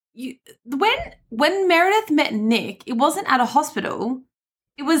sorry. When Meredith met Nick, it wasn't at a hospital.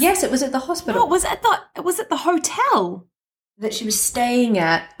 It was Yes, it was at the hospital. No, it was at the hotel. That she was staying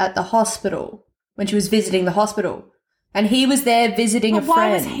at the hospital when she was visiting the hospital. And he was there visiting a friend.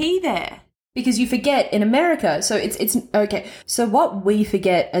 Why was he there? Because you forget in America, so it's okay. So what we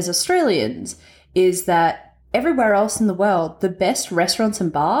forget as Australians is that everywhere else in the world, the best restaurants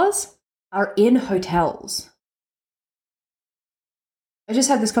and bars are in hotels. I just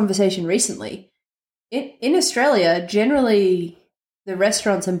had this conversation recently. In Australia, generally the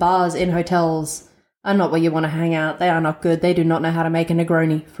restaurants and bars in hotels are not where you want to hang out. They are not good. They do not know how to make a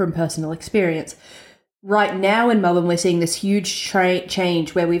Negroni from personal experience. Right now in Melbourne, we're seeing this huge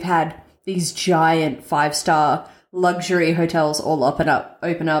change where we've had these giant 5-star luxury hotels all open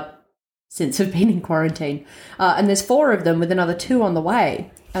up since we've been in quarantine. And there's 4 of them with another 2 on the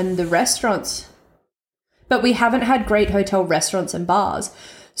way. And the restaurants... But we haven't had great hotel restaurants and bars.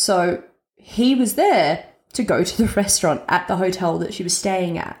 So he was there to go to the restaurant at the hotel that she was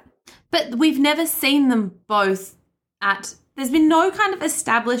staying at. But we've never seen them both at... There's been no kind of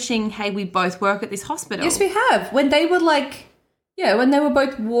establishing, hey, we both work at this hospital. Yes, we have. When they were when they were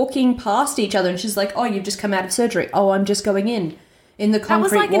both walking past each other and she's like, oh, you've just come out of surgery. Oh, I'm just going in the concrete That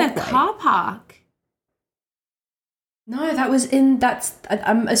was like walkway. in a car park. No, that was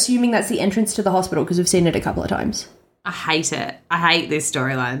I'm assuming that's the entrance to the hospital because we've seen it a couple of times. I hate it. I hate this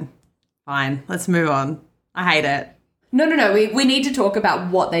storyline. Fine, let's move on. I hate it. No. We need to talk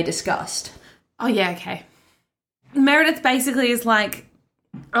about what they discussed. Oh, yeah, okay. Meredith basically is like,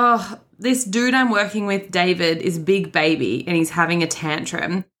 oh, this dude I'm working with, David, is big baby and he's having a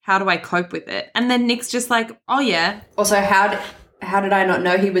tantrum. How do I cope with it? And then Nick's just like, oh, yeah. Also, how did I not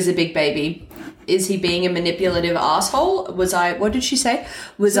know he was a big baby? Is he being a manipulative asshole? What did she say?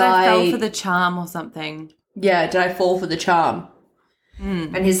 I fell for the charm or something. Yeah, did I fall for the charm?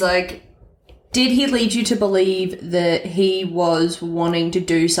 And he's like, did he lead you to believe that he was wanting to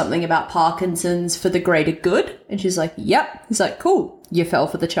do something about Parkinson's for the greater good? And she's like, yep. He's like, cool, you fell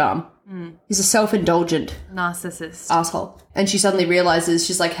for the charm. He's a self-indulgent Narcissist. asshole. And she suddenly realizes,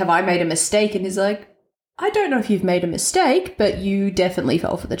 she's like, have I made a mistake? And he's like, I don't know if you've made a mistake, but you definitely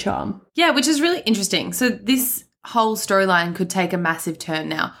fell for the charm. Yeah, which is really interesting. So this whole storyline could take a massive turn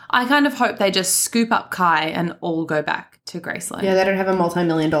now. I kind of hope they just scoop up Kai and all go back to Graceland. Yeah, they don't have a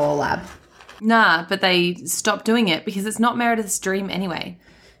multi-million-dollar lab. Nah, but they stopped doing it because it's not Meredith's dream anyway.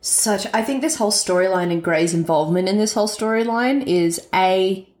 I think this whole storyline and Grey's involvement in this whole storyline is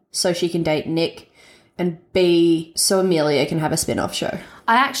A, so she can date Nick, and B, so Amelia can have a spin-off show.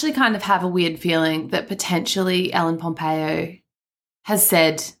 I actually kind of have a weird feeling that potentially Ellen Pompeo has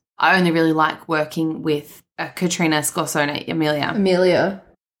said, I only really like working with Katrina Scorsone, Amelia.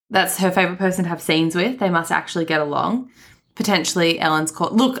 That's her favourite person to have scenes with. They must actually get along. Potentially Ellen's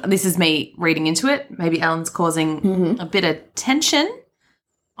look, this is me reading into it. Maybe Ellen's causing a bit of tension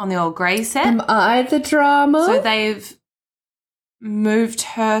on the old Grey set. Am I the drama? So they've moved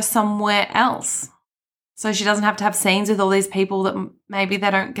her somewhere else. So she doesn't have to have scenes with all these people that maybe they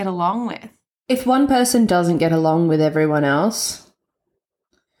don't get along with. If one person doesn't get along with everyone else,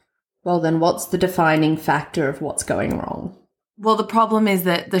 well then what's the defining factor of what's going wrong? Well, the problem is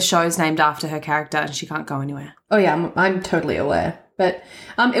that the show's named after her character and she can't go anywhere. Oh yeah, I'm totally aware. But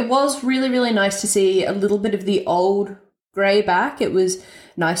it was really, really nice to see a little bit of the old Grey back. It was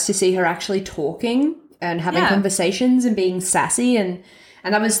nice to see her actually talking and having conversations and being sassy, and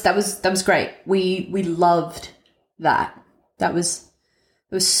that was great. We loved that. It was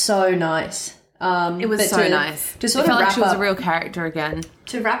so nice. It was so nice. To sort I of felt like wrap she was up, a real character again.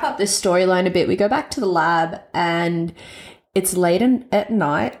 To wrap up this storyline a bit, we go back to the lab and it's late at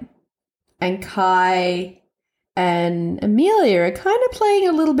night, and Kai and Amelia are kind of playing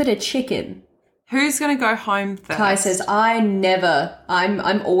a little bit of chicken. Who's going to go home first? Kai says, I'm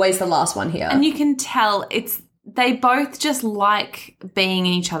always the last one here. And you can tell they both just like being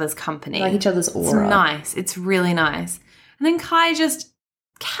in each other's company. Like each other's aura. It's nice. It's really nice. And then Kai just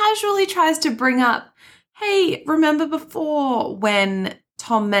casually tries to bring up, hey, remember before when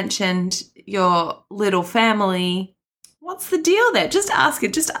Tom mentioned your little family? What's the deal there? Just ask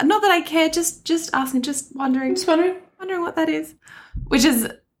it. Just not that I care. Just asking. Just wondering. Wondering what that is. Which is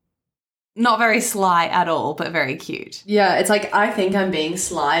not very sly at all, but very cute. Yeah, it's like I think I'm being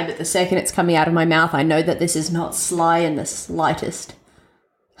sly, but the second it's coming out of my mouth, I know that this is not sly in the slightest.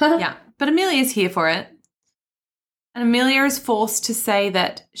 Yeah, but Amelia's here for it. And Amelia is forced to say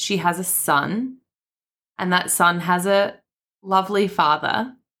that she has a son, and that son has a lovely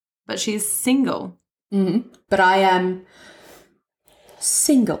father, but she's single. Mm-hmm. But I am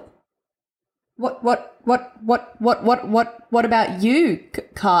single. What about you,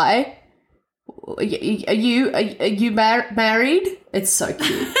 Kai? Are you married? It's so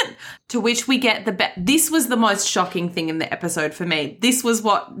cute. To which we get this was the most shocking thing in the episode for me. This was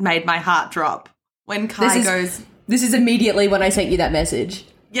what made my heart drop when Kai goes. This is immediately when I sent you that message.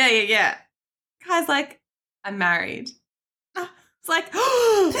 Yeah. Kai's like, I'm married. It's like,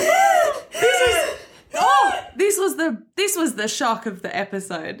 this was the shock of the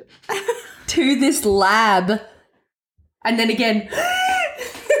episode. To this lab. And then again.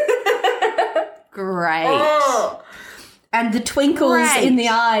 Great. Oh. And the twinkles in the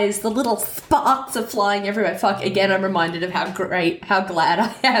eyes, the little sparks are flying everywhere. Fuck, again, I'm reminded of how glad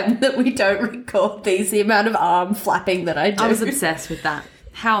I am that we don't record these, the amount of arm flapping that I do. I was obsessed with that.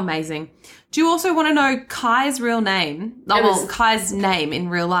 How amazing. Do you also want to know Kai's real name? Kai's name in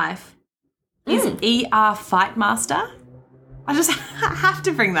real life is ER Fightmaster. I just have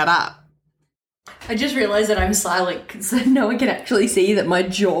to bring that up. I just realised that I'm silent because no one can actually see that my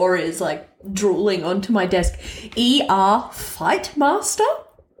jaw is like drooling onto my desk. ER Fightmaster?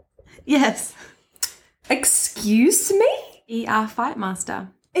 Yes. Excuse me? ER Fightmaster.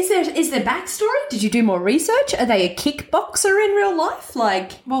 Is there backstory? Did you do more research? Are they a kickboxer in real life?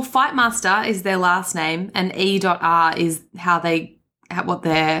 Well, Fightmaster is their last name, and E.R is how they're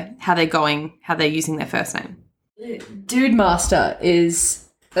using their first name. Dude Master is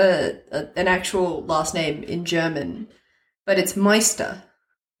an actual last name in German, but it's Meister.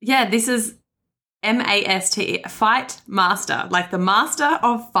 Yeah, this is MAST, Fight Master, like the master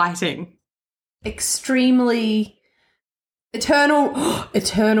of fighting. Extremely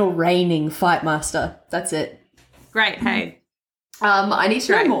eternal reigning Fight Master. That's it. Great, hey. I need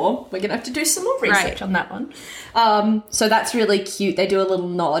to know more. We're going to have to do some more research on that one. So that's really cute. They do a little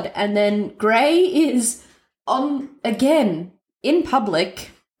nod. And then Gray is again, in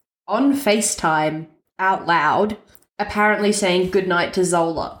public, on FaceTime, out loud, apparently saying goodnight to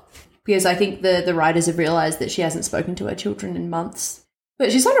Zola. Because I think the writers have realised that she hasn't spoken to her children in months.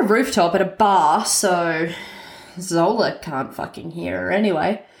 But she's on a rooftop at a bar, so Zola can't fucking hear her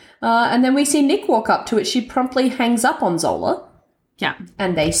anyway. And then we see Nick walk up to it. She promptly hangs up on Zola. Yeah.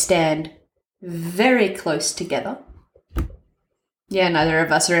 And they stand very close together. Yeah, neither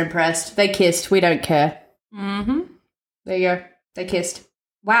of us are impressed. They kissed. We don't care. Mm-hmm. There you go. They kissed.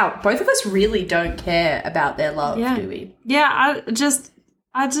 Wow, both of us really don't care about their love, do we? Yeah,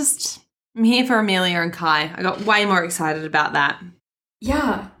 I'm here for Amelia and Kai. I got way more excited about that.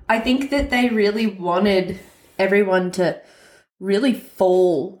 Yeah, I think that they really wanted everyone to really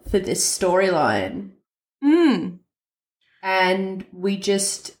fall for this storyline. And we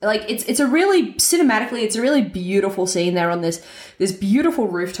just, it's a really, cinematically, it's a really beautiful scene. They're on this beautiful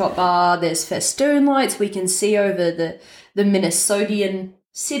rooftop bar. There's festoon lights. We can see over the Minnesotian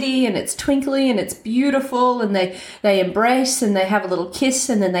city, and it's twinkly and it's beautiful, and they embrace and they have a little kiss,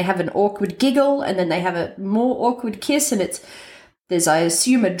 and then they have an awkward giggle, and then they have a more awkward kiss, and there's, I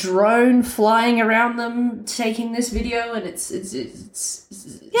assume, a drone flying around them taking this video, and it's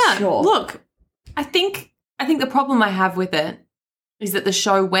yeah, sure. Look, I think the problem I have with it is that the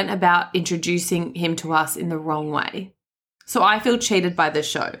show went about introducing him to us in the wrong way. So I feel cheated by the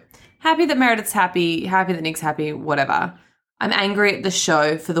show. Happy that Meredith's happy that Nick's happy, whatever. I'm angry at the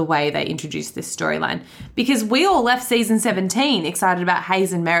show for the way they introduced this storyline, because we all left season 17 excited about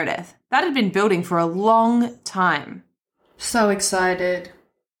Hayes and Meredith. That had been building for a long time. So excited.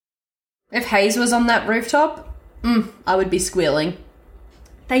 If Hayes was on that rooftop, I would be squealing.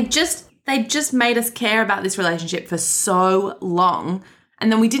 They just made us care about this relationship for so long,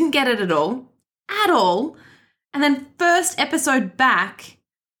 and then we didn't get it at all. And then first episode back,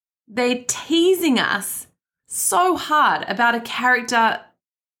 they're teasing us so hard about a character,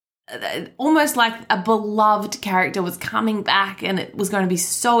 almost like a beloved character was coming back and it was going to be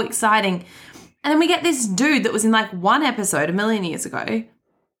so exciting. And then we get this dude that was in like one episode a million years ago.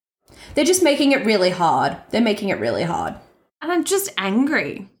 They're just making it really hard. They're making it really hard. And I'm just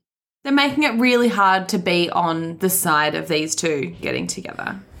angry. They're making it really hard to be on the side of these two getting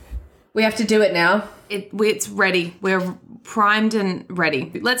together. We have to do it now. It's ready. We're primed and ready.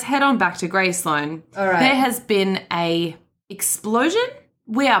 Let's head on back to Grey Sloan. All right. There has been a explosion.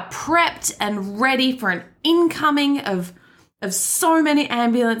 We are prepped and ready for an incoming of so many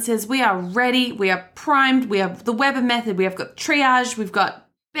ambulances. We are ready. We are primed. We have the Weber method. We have got triage. We've got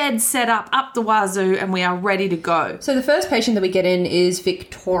beds set up the wazoo, and we are ready to go. So the first patient that we get in is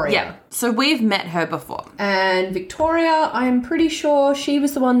Victoria. Yeah. So we've met her before. And Victoria, I'm pretty sure she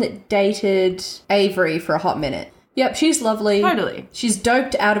was the one that dated Avery for a hot minute. Yep, she's lovely. Totally. She's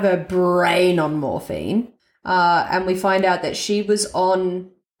doped out of her brain on morphine. And we find out that she was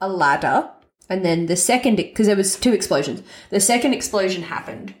on a ladder. And then the second, because there was 2 explosions, the second explosion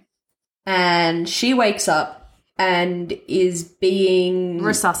happened. And she wakes up and is being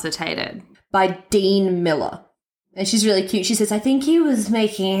resuscitated by Dean Miller. And she's really cute. She says, I think he was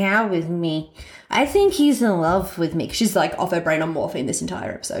making out with me. I think he's in love with me. She's like off her brain on morphine this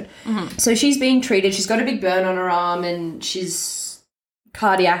entire episode. Mm-hmm. So she's being treated. She's got a big burn on her arm and she's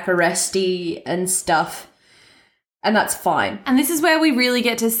cardiac arresty and stuff. And that's fine. And this is where we really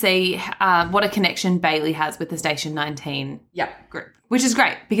get to see what a connection Bailey has with the Station 19 group, which is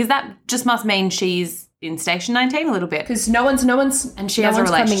great because that just must mean she's in Station 19 a little bit. Because no one's and she has a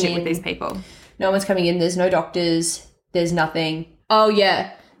relationship with these people. No one's coming in. There's no doctors. There's nothing. Oh,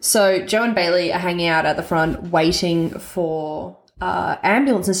 yeah. So Joe and Bailey are hanging out at the front waiting for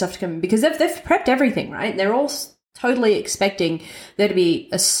ambulance and stuff to come in because they've prepped everything, right? They're all totally expecting there to be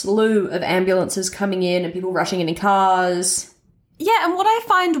a slew of ambulances coming in and people rushing in cars. Yeah, and what I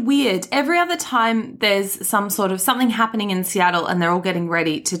find weird, every other time there's some sort of something happening in Seattle and they're all getting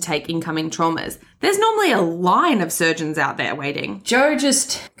ready to take incoming traumas, there's normally a line of surgeons out there waiting. Joe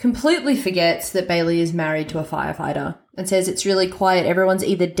just completely forgets that Bailey is married to a firefighter and says it's really quiet. Everyone's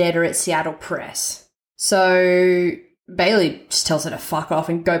either dead or at Seattle Press. So Bailey just tells her to fuck off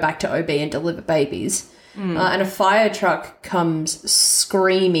and go back to OB and deliver babies. And a fire truck comes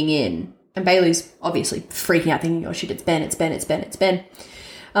screaming in. And Bailey's obviously freaking out thinking, oh shit, it's Ben.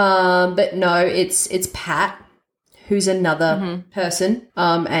 But no, it's Pat, who's another person,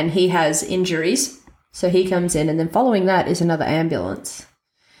 and he has injuries. So he comes in, and then following that is another ambulance.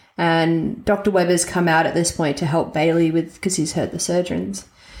 And Dr. Weber's come out at this point to help Bailey because he's heard the surgeons.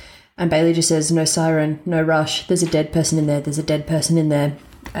 And Bailey just says, no siren, no rush. There's a dead person in there.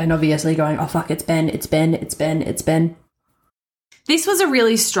 And obviously going, oh fuck, it's Ben. This was a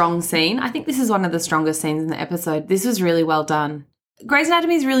really strong scene. I think this is one of the strongest scenes in the episode. This was really well done. Grey's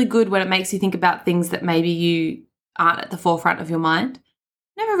Anatomy is really good when it makes you think about things that maybe you aren't at the forefront of your mind.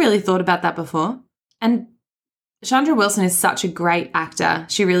 Never really thought about that before. And Chandra Wilson is such a great actor.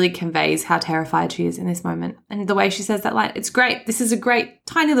 She really conveys how terrified she is in this moment. And the way she says that line, it's great. This is a great,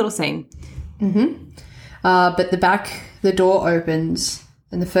 tiny little scene. Mm-hmm. But the door opens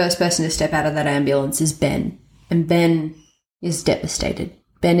and the first person to step out of that ambulance is Ben. And Ben is devastated.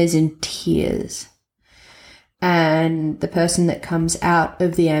 Ben is in tears. And the person that comes out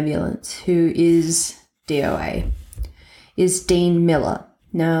of the ambulance, who is DOA, is Dean Miller.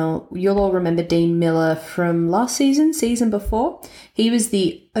 Now, you'll all remember Dean Miller from last season before. He was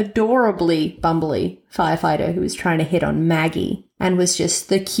the adorably bumbly firefighter who was trying to hit on Maggie and was just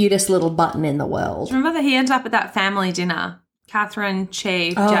the cutest little button in the world. Remember that he ended up at that family dinner? Catherine,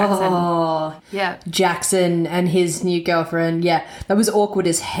 Chief, Jackson. Oh, yeah. Jackson and his new girlfriend. Yeah, that was awkward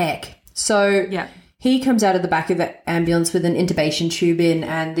as heck. So he comes out of the back of the ambulance with an intubation tube in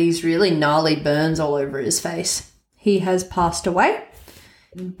and these really gnarly burns all over his face. He has passed away.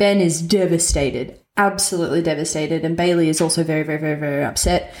 Ben is devastated, absolutely devastated, and Bailey is also very, very, very, very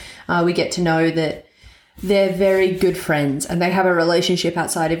upset. We get to know that they're very good friends and they have a relationship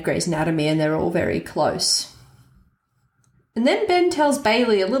outside of Grey's Anatomy and they're all very close. And then Ben tells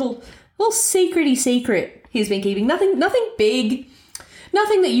Bailey a little secrety secret he's been keeping. Nothing big,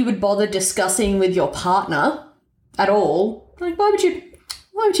 nothing that you would bother discussing with your partner at all. Like, why would you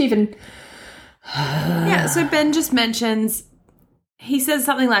even? Yeah, so Ben just mentions, he says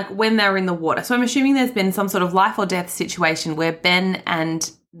something like when they were in the water. So I'm assuming there's been some sort of life or death situation where Ben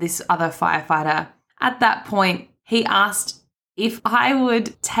and this other firefighter, at that point, he asked if I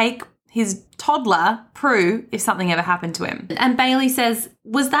would take his toddler, Prue, if something ever happened to him. And Bailey says,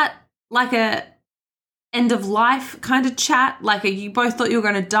 was that like a end of life kind of chat? Like, you both thought you were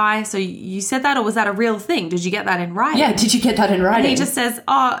going to die, so you said that, or was that a real thing? Did you get that in writing? Yeah, did you get that in writing? And he just says,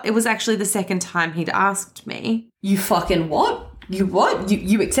 oh, it was actually the second time he'd asked me. You fucking what? You what?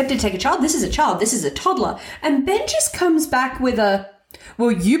 You accepted to take a child? This is a child. This is a toddler. And Ben just comes back with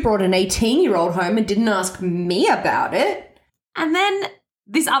well, you brought an 18-year-old home and didn't ask me about it. And then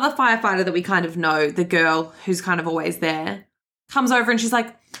this other firefighter that we kind of know, the girl who's kind of always there, comes over and she's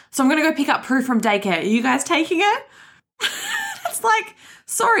like, so I'm going to go pick up Prue from daycare. Are you guys taking her? It's like,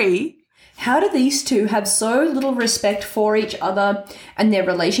 sorry. How do these two have so little respect for each other and their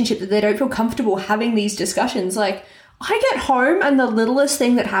relationship that they don't feel comfortable having these discussions? Like, I get home and the littlest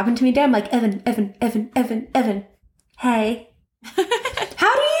thing that happened to me, I'm like, Evan, hey.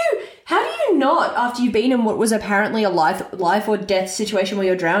 How do you not, after you've been in what was apparently a life or death situation where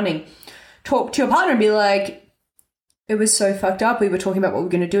you're drowning, talk to your partner and be like, it was so fucked up. We were talking about what we're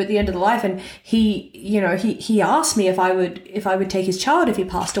going to do at the end of the life, and he asked me if I would take his child if he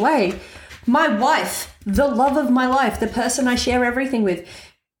passed away. My wife, the love of my life, the person I share everything with.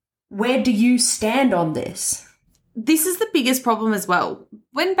 Where do you stand on this? This is the biggest problem as well.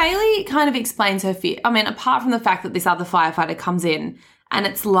 When Bailey kind of explains her fear, I mean, apart from the fact that this other firefighter comes in and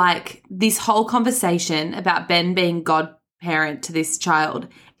it's like this whole conversation about Ben being godparent to this child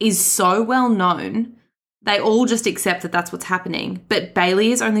is so well known. They all just accept that that's what's happening. But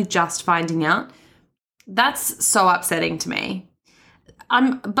Bailey is only just finding out. That's so upsetting to me.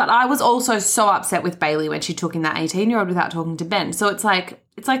 But I was also so upset with Bailey when she took in that 18-year-old without talking to Ben. So it's like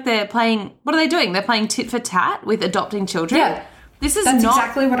they're playing, what are they doing? They're playing tit for tat with adopting children. Yeah. That's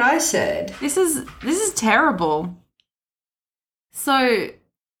exactly what I said. This is terrible. So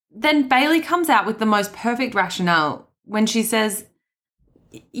then Bailey comes out with the most perfect rationale when she says,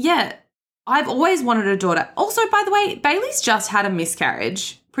 yeah, I've always wanted a daughter. Also, by the way, Bailey's just had a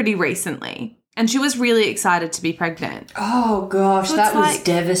miscarriage pretty recently. And she was really excited to be pregnant. Oh, gosh, so that was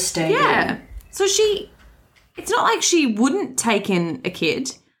devastating. Yeah. So it's not like she wouldn't take in a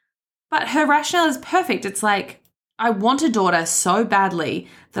kid, but her rationale is perfect. It's like, I want a daughter so badly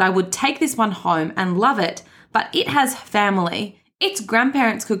that I would take this one home and love it, but it has family. Its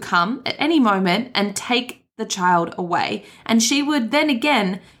grandparents could come at any moment and take the child away, and she would then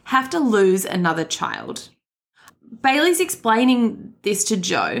again have to lose another child. Bailey's explaining this to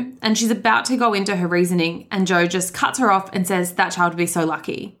Joe, and she's about to go into her reasoning, and Joe just cuts her off and says that child would be so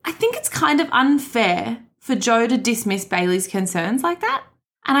lucky. I think it's kind of unfair for Joe to dismiss Bailey's concerns like that.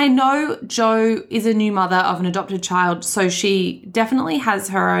 And I know Joe is a new mother of an adopted child, so she definitely has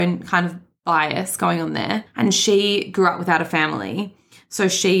her own kind of bias going on there. And she grew up without a family. So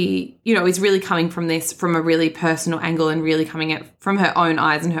she, is really coming from this from a really personal angle and really coming at from her own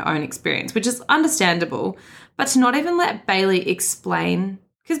eyes and her own experience, which is understandable. But to not even let Bailey explain,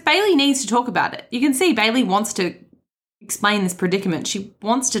 because Bailey needs to talk about it. You can see Bailey wants to explain this predicament. She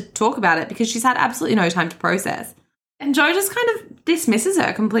wants to talk about it because she's had absolutely no time to process. And Joe just kind of dismisses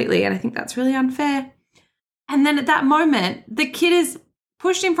her completely, and I think that's really unfair. And then at that moment, the kid is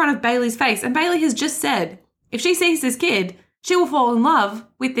pushed in front of Bailey's face, and Bailey has just said, if she sees this kid, she will fall in love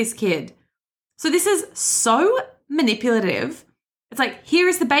with this kid. So this is so manipulative. It's like, here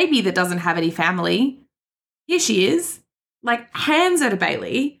is the baby that doesn't have any family. Here she is, like hands her to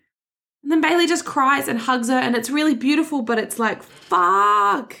Bailey. And then Bailey just cries and hugs her, and it's really beautiful, but it's like,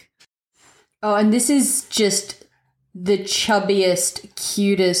 fuck. Oh, and this is just the chubbiest,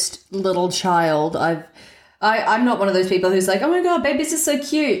 cutest little child I'm not one of those people who's like, oh my God, babies are so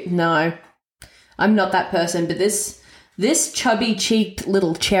cute. No, I'm not that person, but this chubby-cheeked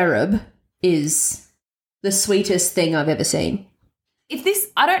little cherub is the sweetest thing I've ever seen.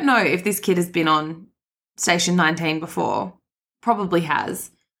 I don't know if this kid has been on Station 19 before. Probably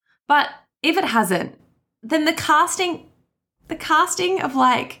has. But if it hasn't, then the casting of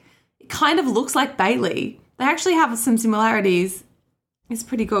like, it kind of looks like Bailey. They actually have some similarities. It's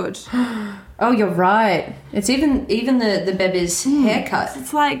pretty good. Oh, you're right. It's even the baby's haircut.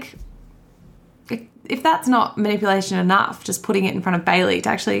 It's like, if that's not manipulation enough, just putting it in front of Bailey to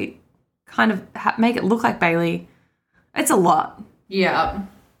actually kind of make it look like Bailey, it's a lot. Yeah.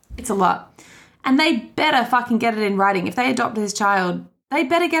 It's a lot. And they better fucking get it in writing. If they adopt this child, they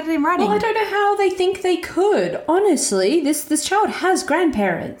better get it in writing. Well, I don't know how they think they could. Honestly, this child has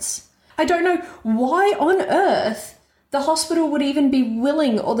grandparents. I don't know why on earth the hospital would even be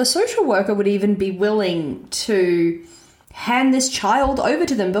willing, or the social worker would even be willing to hand this child over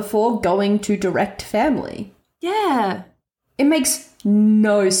to them before going to direct family. Yeah. It makes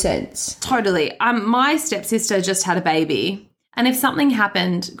no sense. Totally. My stepsister just had a baby. And if something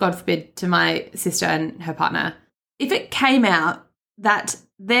happened, God forbid, to my sister and her partner, if it came out that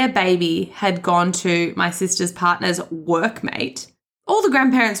their baby had gone to my sister's partner's workmate, all the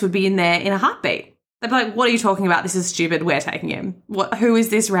grandparents would be in there in a heartbeat. They'd be like, what are you talking about? This is stupid. We're taking him. Who is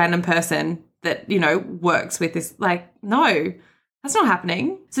this random person that, works with this? Like, no, that's not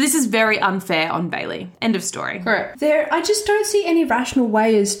happening. So this is very unfair on Bailey. End of story. Correct. I just don't see any rational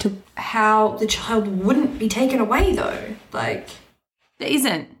way as to how the child wouldn't be taken away, though. Like, there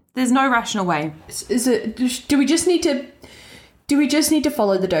isn't. There's no rational way. Do we just need to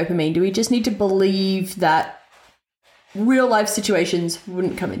follow the dopamine? Do we just need to believe that real life situations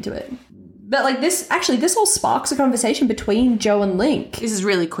wouldn't come into it? But like this all sparks a conversation between Jo and Link. This is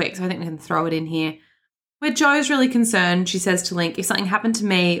really quick, so I think we can throw it in here. Where Jo's really concerned, she says to Link, if something happened to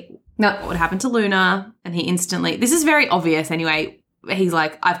me, what would happen to Luna? And he instantly, this is very obvious anyway, he's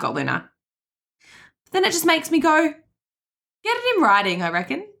like, I've got Luna. But then it just makes me go, get it in writing, I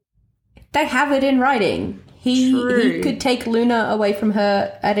reckon. They have it in writing. He could take Luna away from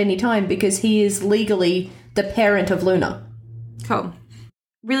her at any time because he is legally the parent of Luna. Cool.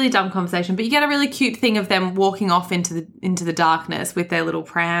 Really dumb conversation, but you get a really cute thing of them walking off into the darkness with their little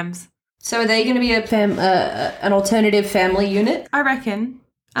prams. So are they going to be an alternative family unit? I reckon.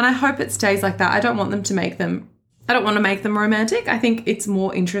 And I hope it stays like that. I don't want to make them romantic. I think it's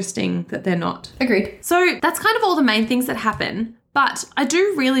more interesting that they're not. Agreed. So that's kind of all the main things that happen. But I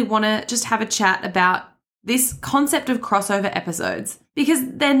do really want to just have a chat about this concept of crossover episodes because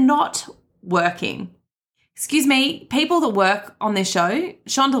they're not working. Excuse me, people that work on this show,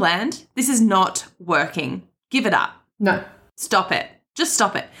 Shondaland, this is not working. Give it up. No. Stop it. Just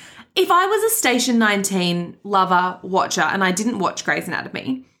stop it. If I was a Station 19 lover, watcher, and I didn't watch Grey's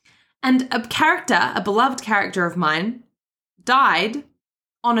Anatomy, and a beloved character of mine, died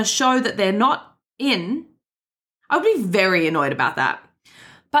on a show that they're not in, I would be very annoyed about that.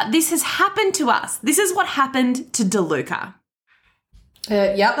 But this has happened to us. This is what happened to DeLuca.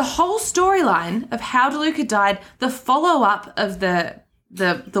 Yep. The whole storyline of how DeLuca died, the follow-up of the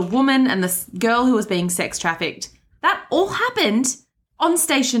woman and the girl who was being sex trafficked, that all happened on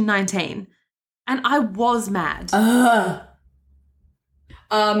Station 19. And I was mad. The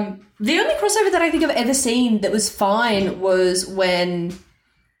only crossover that I think I've ever seen that was fine was when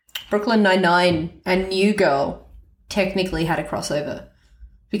Brooklyn Nine-Nine and New Girl technically had a crossover.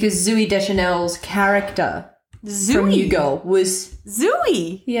 Because Zooey Deschanel's character from New Girl was...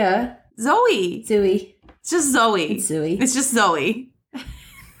 Zooey? Yeah. Zoe. Zooey. It's just Zoe. It's Zooey. It's just Zoe.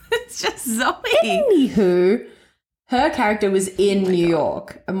 It's just Zoe. Anywho, her character was in New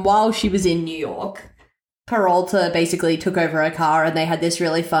York. And while she was in New York, Peralta basically took over her car and they had this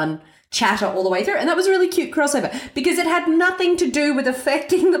really fun chatter all the way through. And that was a really cute crossover because it had nothing to do with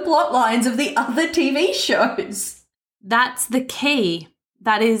affecting the plot lines of the other TV shows. That's the key.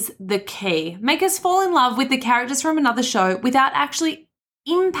 That is the key. Make us fall in love with the characters from another show without actually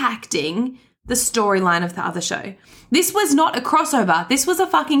impacting the storyline of the other show. This was not a crossover. This was a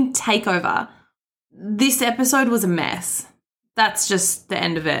fucking takeover. This episode was a mess. That's just the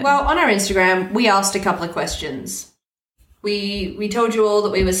end of it. Well, on our Instagram, we asked a couple of questions. We told you all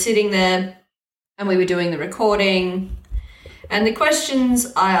that we were sitting there and we were doing the recording. And the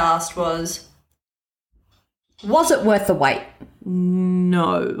questions I asked was it worth the wait?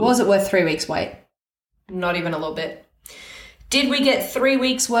 No. Was it worth 3 weeks' wait? Not even a little bit. Did we get 3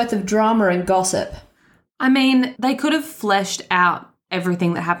 weeks' worth of drama and gossip? I mean, they could have fleshed out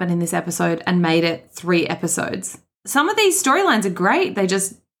everything that happened in this episode and made it 3 episodes. Some of these storylines are great. They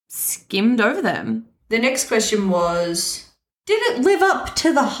just skimmed over them. The next question was, did it live up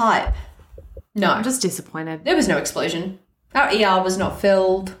to the hype? No. I'm just disappointed. There was no explosion. Our ER was not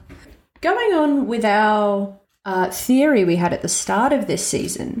filled. Going on with our theory we had at the start of this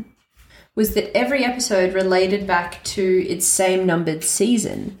season was that every episode related back to its same numbered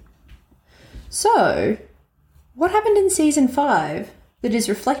season. So, what happened in season 5 that is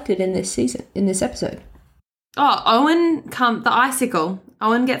reflected in this season, in this episode? Oh, Owen the icicle.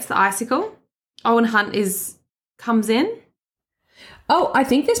 Owen gets the icicle. Owen Hunt comes in. Oh, I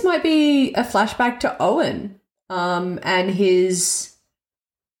think this might be a flashback to Owen. And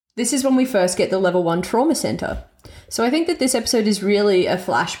this is when we first get the level 1 trauma center. So I think that this episode is really a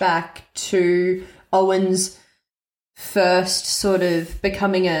flashback to Owen's first sort of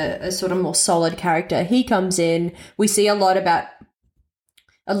becoming a sort of more solid character. He comes in, we see a lot of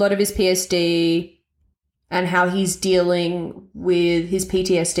his PSD and how he's dealing with his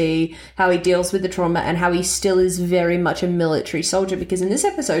PTSD, how he deals with the trauma, and how he still is very much a military soldier. Because in this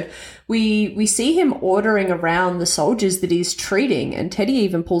episode, we see him ordering around the soldiers that he's treating, and Teddy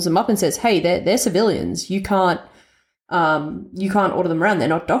even pulls him up and says, "Hey, they're civilians. You can't order them around. They're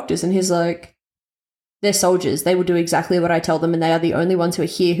not doctors." And he's like, they're soldiers. They will do exactly what I tell them, and they are the only ones who are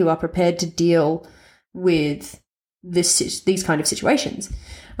here who are prepared to deal with these kind of situations.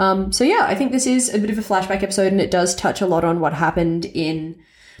 So yeah, I think this is a bit of a flashback episode, and it does touch a lot on what happened in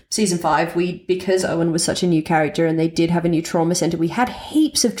season 5. Because Owen was such a new character and they did have a new trauma center, we had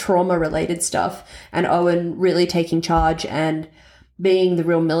heaps of trauma related stuff, and Owen really taking charge and being the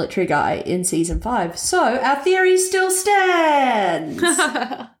real military guy in season 5. So our theory still stands.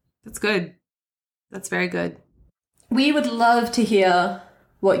 That's good. That's very good. We would love to hear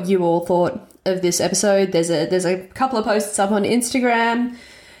what you all thought of this episode. There's a couple of posts up on Instagram.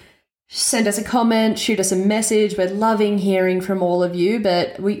 Send us a comment, shoot us a message. We're loving hearing from all of you,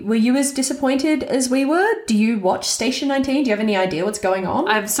 but were you as disappointed as we were? Do you watch Station 19? Do you have any idea what's going on?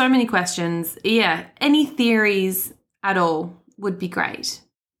 I have so many questions. Yeah, any theories at all would be great.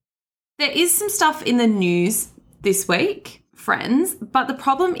 There is some stuff in the news this week, friends, but the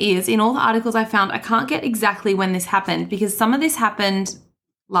problem is in all the articles I found, I can't get exactly when this happened because some of this happened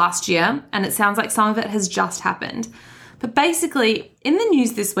last year and it sounds like some of it has just happened. But basically, in the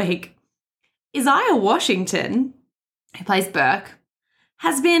news this week, Isaiah Washington, who plays Burke,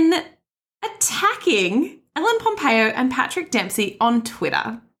 has been attacking Ellen Pompeo and Patrick Dempsey on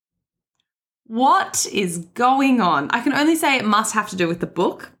Twitter. What is going on? I can only say it must have to do with the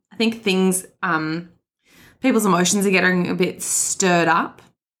book. I think things, people's emotions are getting a bit stirred up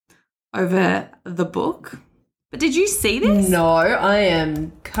over the book. But did you see this? No, I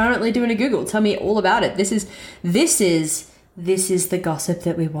am currently doing a Google. Tell me all about it. This is the gossip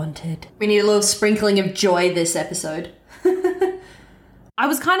that we wanted. We need a little sprinkling of joy this episode. I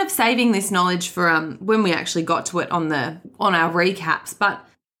was kind of saving this knowledge for when we actually got to it on our recaps, but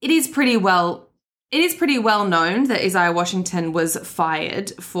it is pretty well known that Isaiah Washington was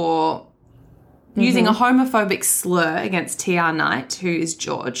fired for using a homophobic slur against T.R. Knight, who is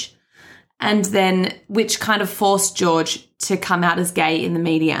George, and then which kind of forced George to come out as gay in the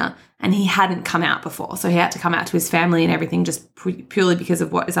media, and he hadn't come out before, so he had to come out to his family and everything just purely because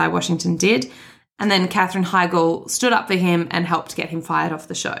of what Isaiah Washington did. And then Katherine Heigl stood up for him and helped get him fired off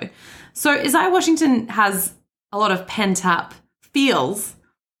the show. So Isaiah Washington has a lot of pent-up feels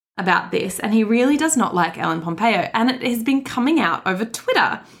about this, and he really does not like Ellen Pompeo, and it has been coming out over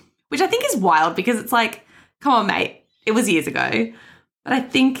Twitter, which I think is wild because it's like, come on, mate, it was years ago. But I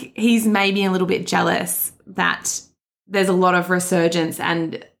think he's maybe a little bit jealous that there's a lot of resurgence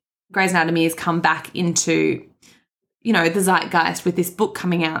and Grey's Anatomy has come back into, the zeitgeist with this book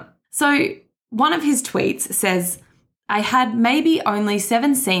coming out. So one of his tweets says, I had maybe only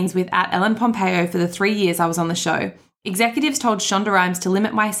 7 scenes with @Ellen Pompeo for the 3 years I was on the show. Executives told Shonda Rhimes to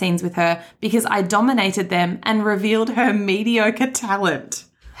limit my scenes with her because I dominated them and revealed her mediocre talent.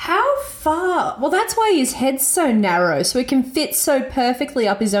 How far? Well, that's why his head's so narrow, so it can fit so perfectly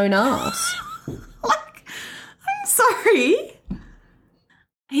up his own ass. I'm sorry.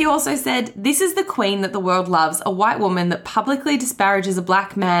 He also said, this is the queen that the world loves, a white woman that publicly disparages a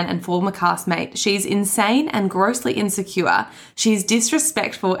black man and former castmate. She's insane and grossly insecure. She's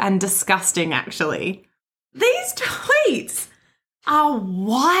disrespectful and disgusting, actually. These tweets are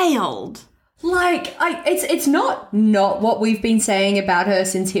wild. Like, it's not what we've been saying about her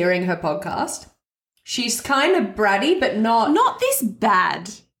since hearing her podcast. She's kind of bratty, but not... Not this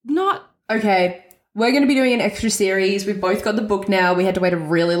bad. Not... Okay, we're going to be doing an extra series. We've both got the book now. We had to wait a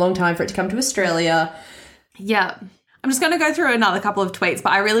really long time for it to come to Australia. Yeah. I'm just going to go through another couple of tweets,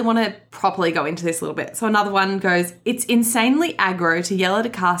 but I really want to properly go into this a little bit. So another one goes, it's insanely aggro to yell at a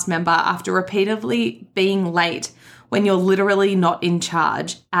cast member after repeatedly being late when you're literally not in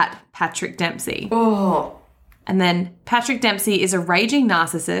charge @Patrick Dempsey. Oh. And then Patrick Dempsey is a raging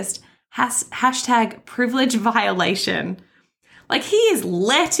narcissist, hashtag privilege violation. Like, he is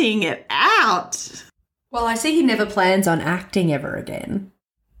letting it out. Well, I see he never plans on acting ever again.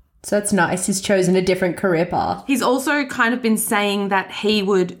 So that's nice. He's chosen a different career path. He's also kind of been saying that he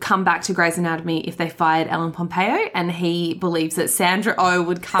would come back to Grey's Anatomy if they fired Ellen Pompeo, and he believes that Sandra Oh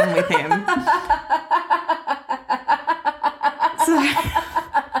would come with him.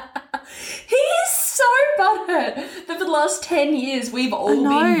 He is so butthurt that for the last 10 years we've all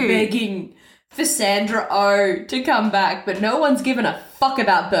been begging for Sandra Oh to come back, but no one's given a fuck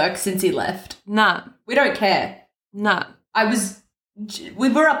about Burke since he left. Nah. We don't care. Nah. We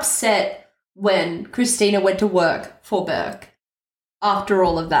were upset when Christina went to work for Burke after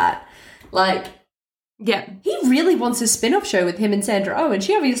all of that. Like, yeah, he really wants a spin-off show with him and Sandra Oh, and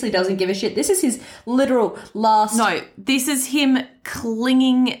she obviously doesn't give a shit. This is his literal last... No, this is him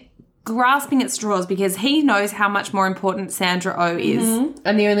grasping at straws because he knows how much more important Sandra Oh is. Mm-hmm.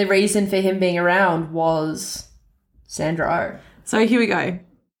 And the only reason for him being around was Sandra Oh. So here we go.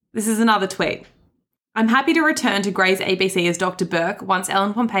 This is another tweet. I'm happy to return to Grey's ABC as Dr. Burke once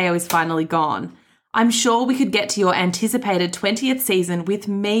Ellen Pompeo is finally gone. I'm sure we could get to your anticipated 20th season with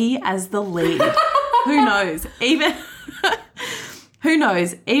me as the lead. Who knows? Who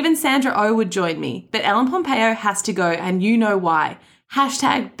knows? Even Sandra Oh would join me. But Ellen Pompeo has to go, and you know why.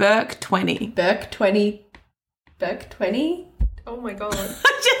 Hashtag Burke20. Burke20. Burke20? Oh my God.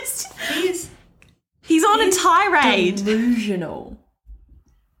 He's on a tirade. Delusional.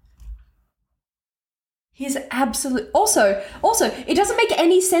 He's absolute. Also, it doesn't make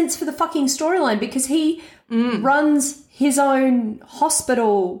any sense for the fucking storyline because he runs his own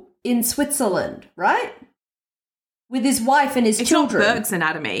hospital in Switzerland, right? With his wife and his children. It's not Burke's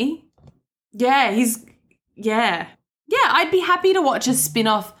Anatomy. Yeah, Yeah, I'd be happy to watch a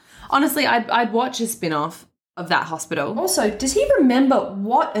spin-off. Honestly, I'd watch a spin-off of that hospital. Also, does he remember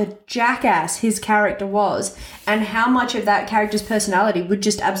what a jackass his character was and how much of that character's personality would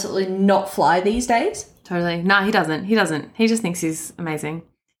just absolutely not fly these days? Totally. No, he doesn't. He just thinks he's amazing.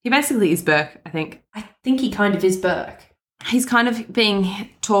 He basically is Burke, I think. I think he kind of is Burke. He's kind of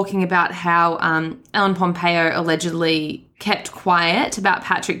talking about how Ellen Pompeo allegedly kept quiet about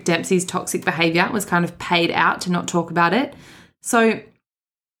Patrick Dempsey's toxic behaviour, was kind of paid out to not talk about it. So,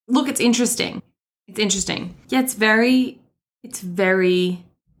 look, it's interesting. It's interesting. Yeah, it's very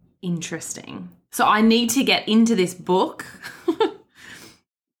interesting. So I need to get into this book.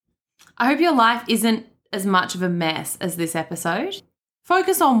 I hope your life isn't as much of a mess as this episode.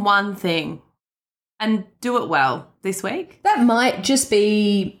 Focus on one thing and do it well this week. That might just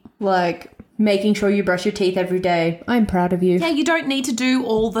be like making sure you brush your teeth every day. I'm proud of you. Yeah, you don't need to do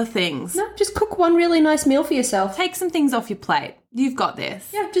all the things. No, just cook one really nice meal for yourself. Take some things off your plate. You've got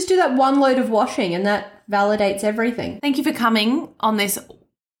this. Yeah, just do that one load of washing and that validates everything. Thank you for coming on this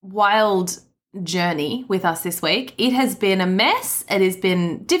wild journey with us this week. It has been a mess. It has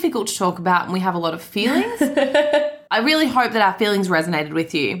been difficult to talk about and we have a lot of feelings. I really hope that our feelings resonated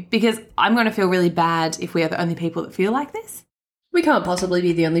with you because I'm going to feel really bad if we are the only people that feel like this. We can't possibly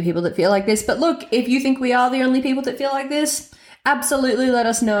be the only people that feel like this, but look, if you think we are the only people that feel like this, absolutely let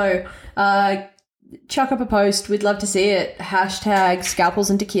us know. Chuck up a post. We'd love to see it. Hashtag Scalpels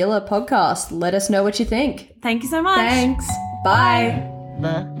and Tequila podcast. Let us know what you think. Thank you so much. Thanks. Bye.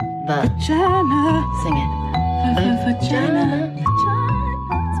 Vagina. Sing it. Vagina.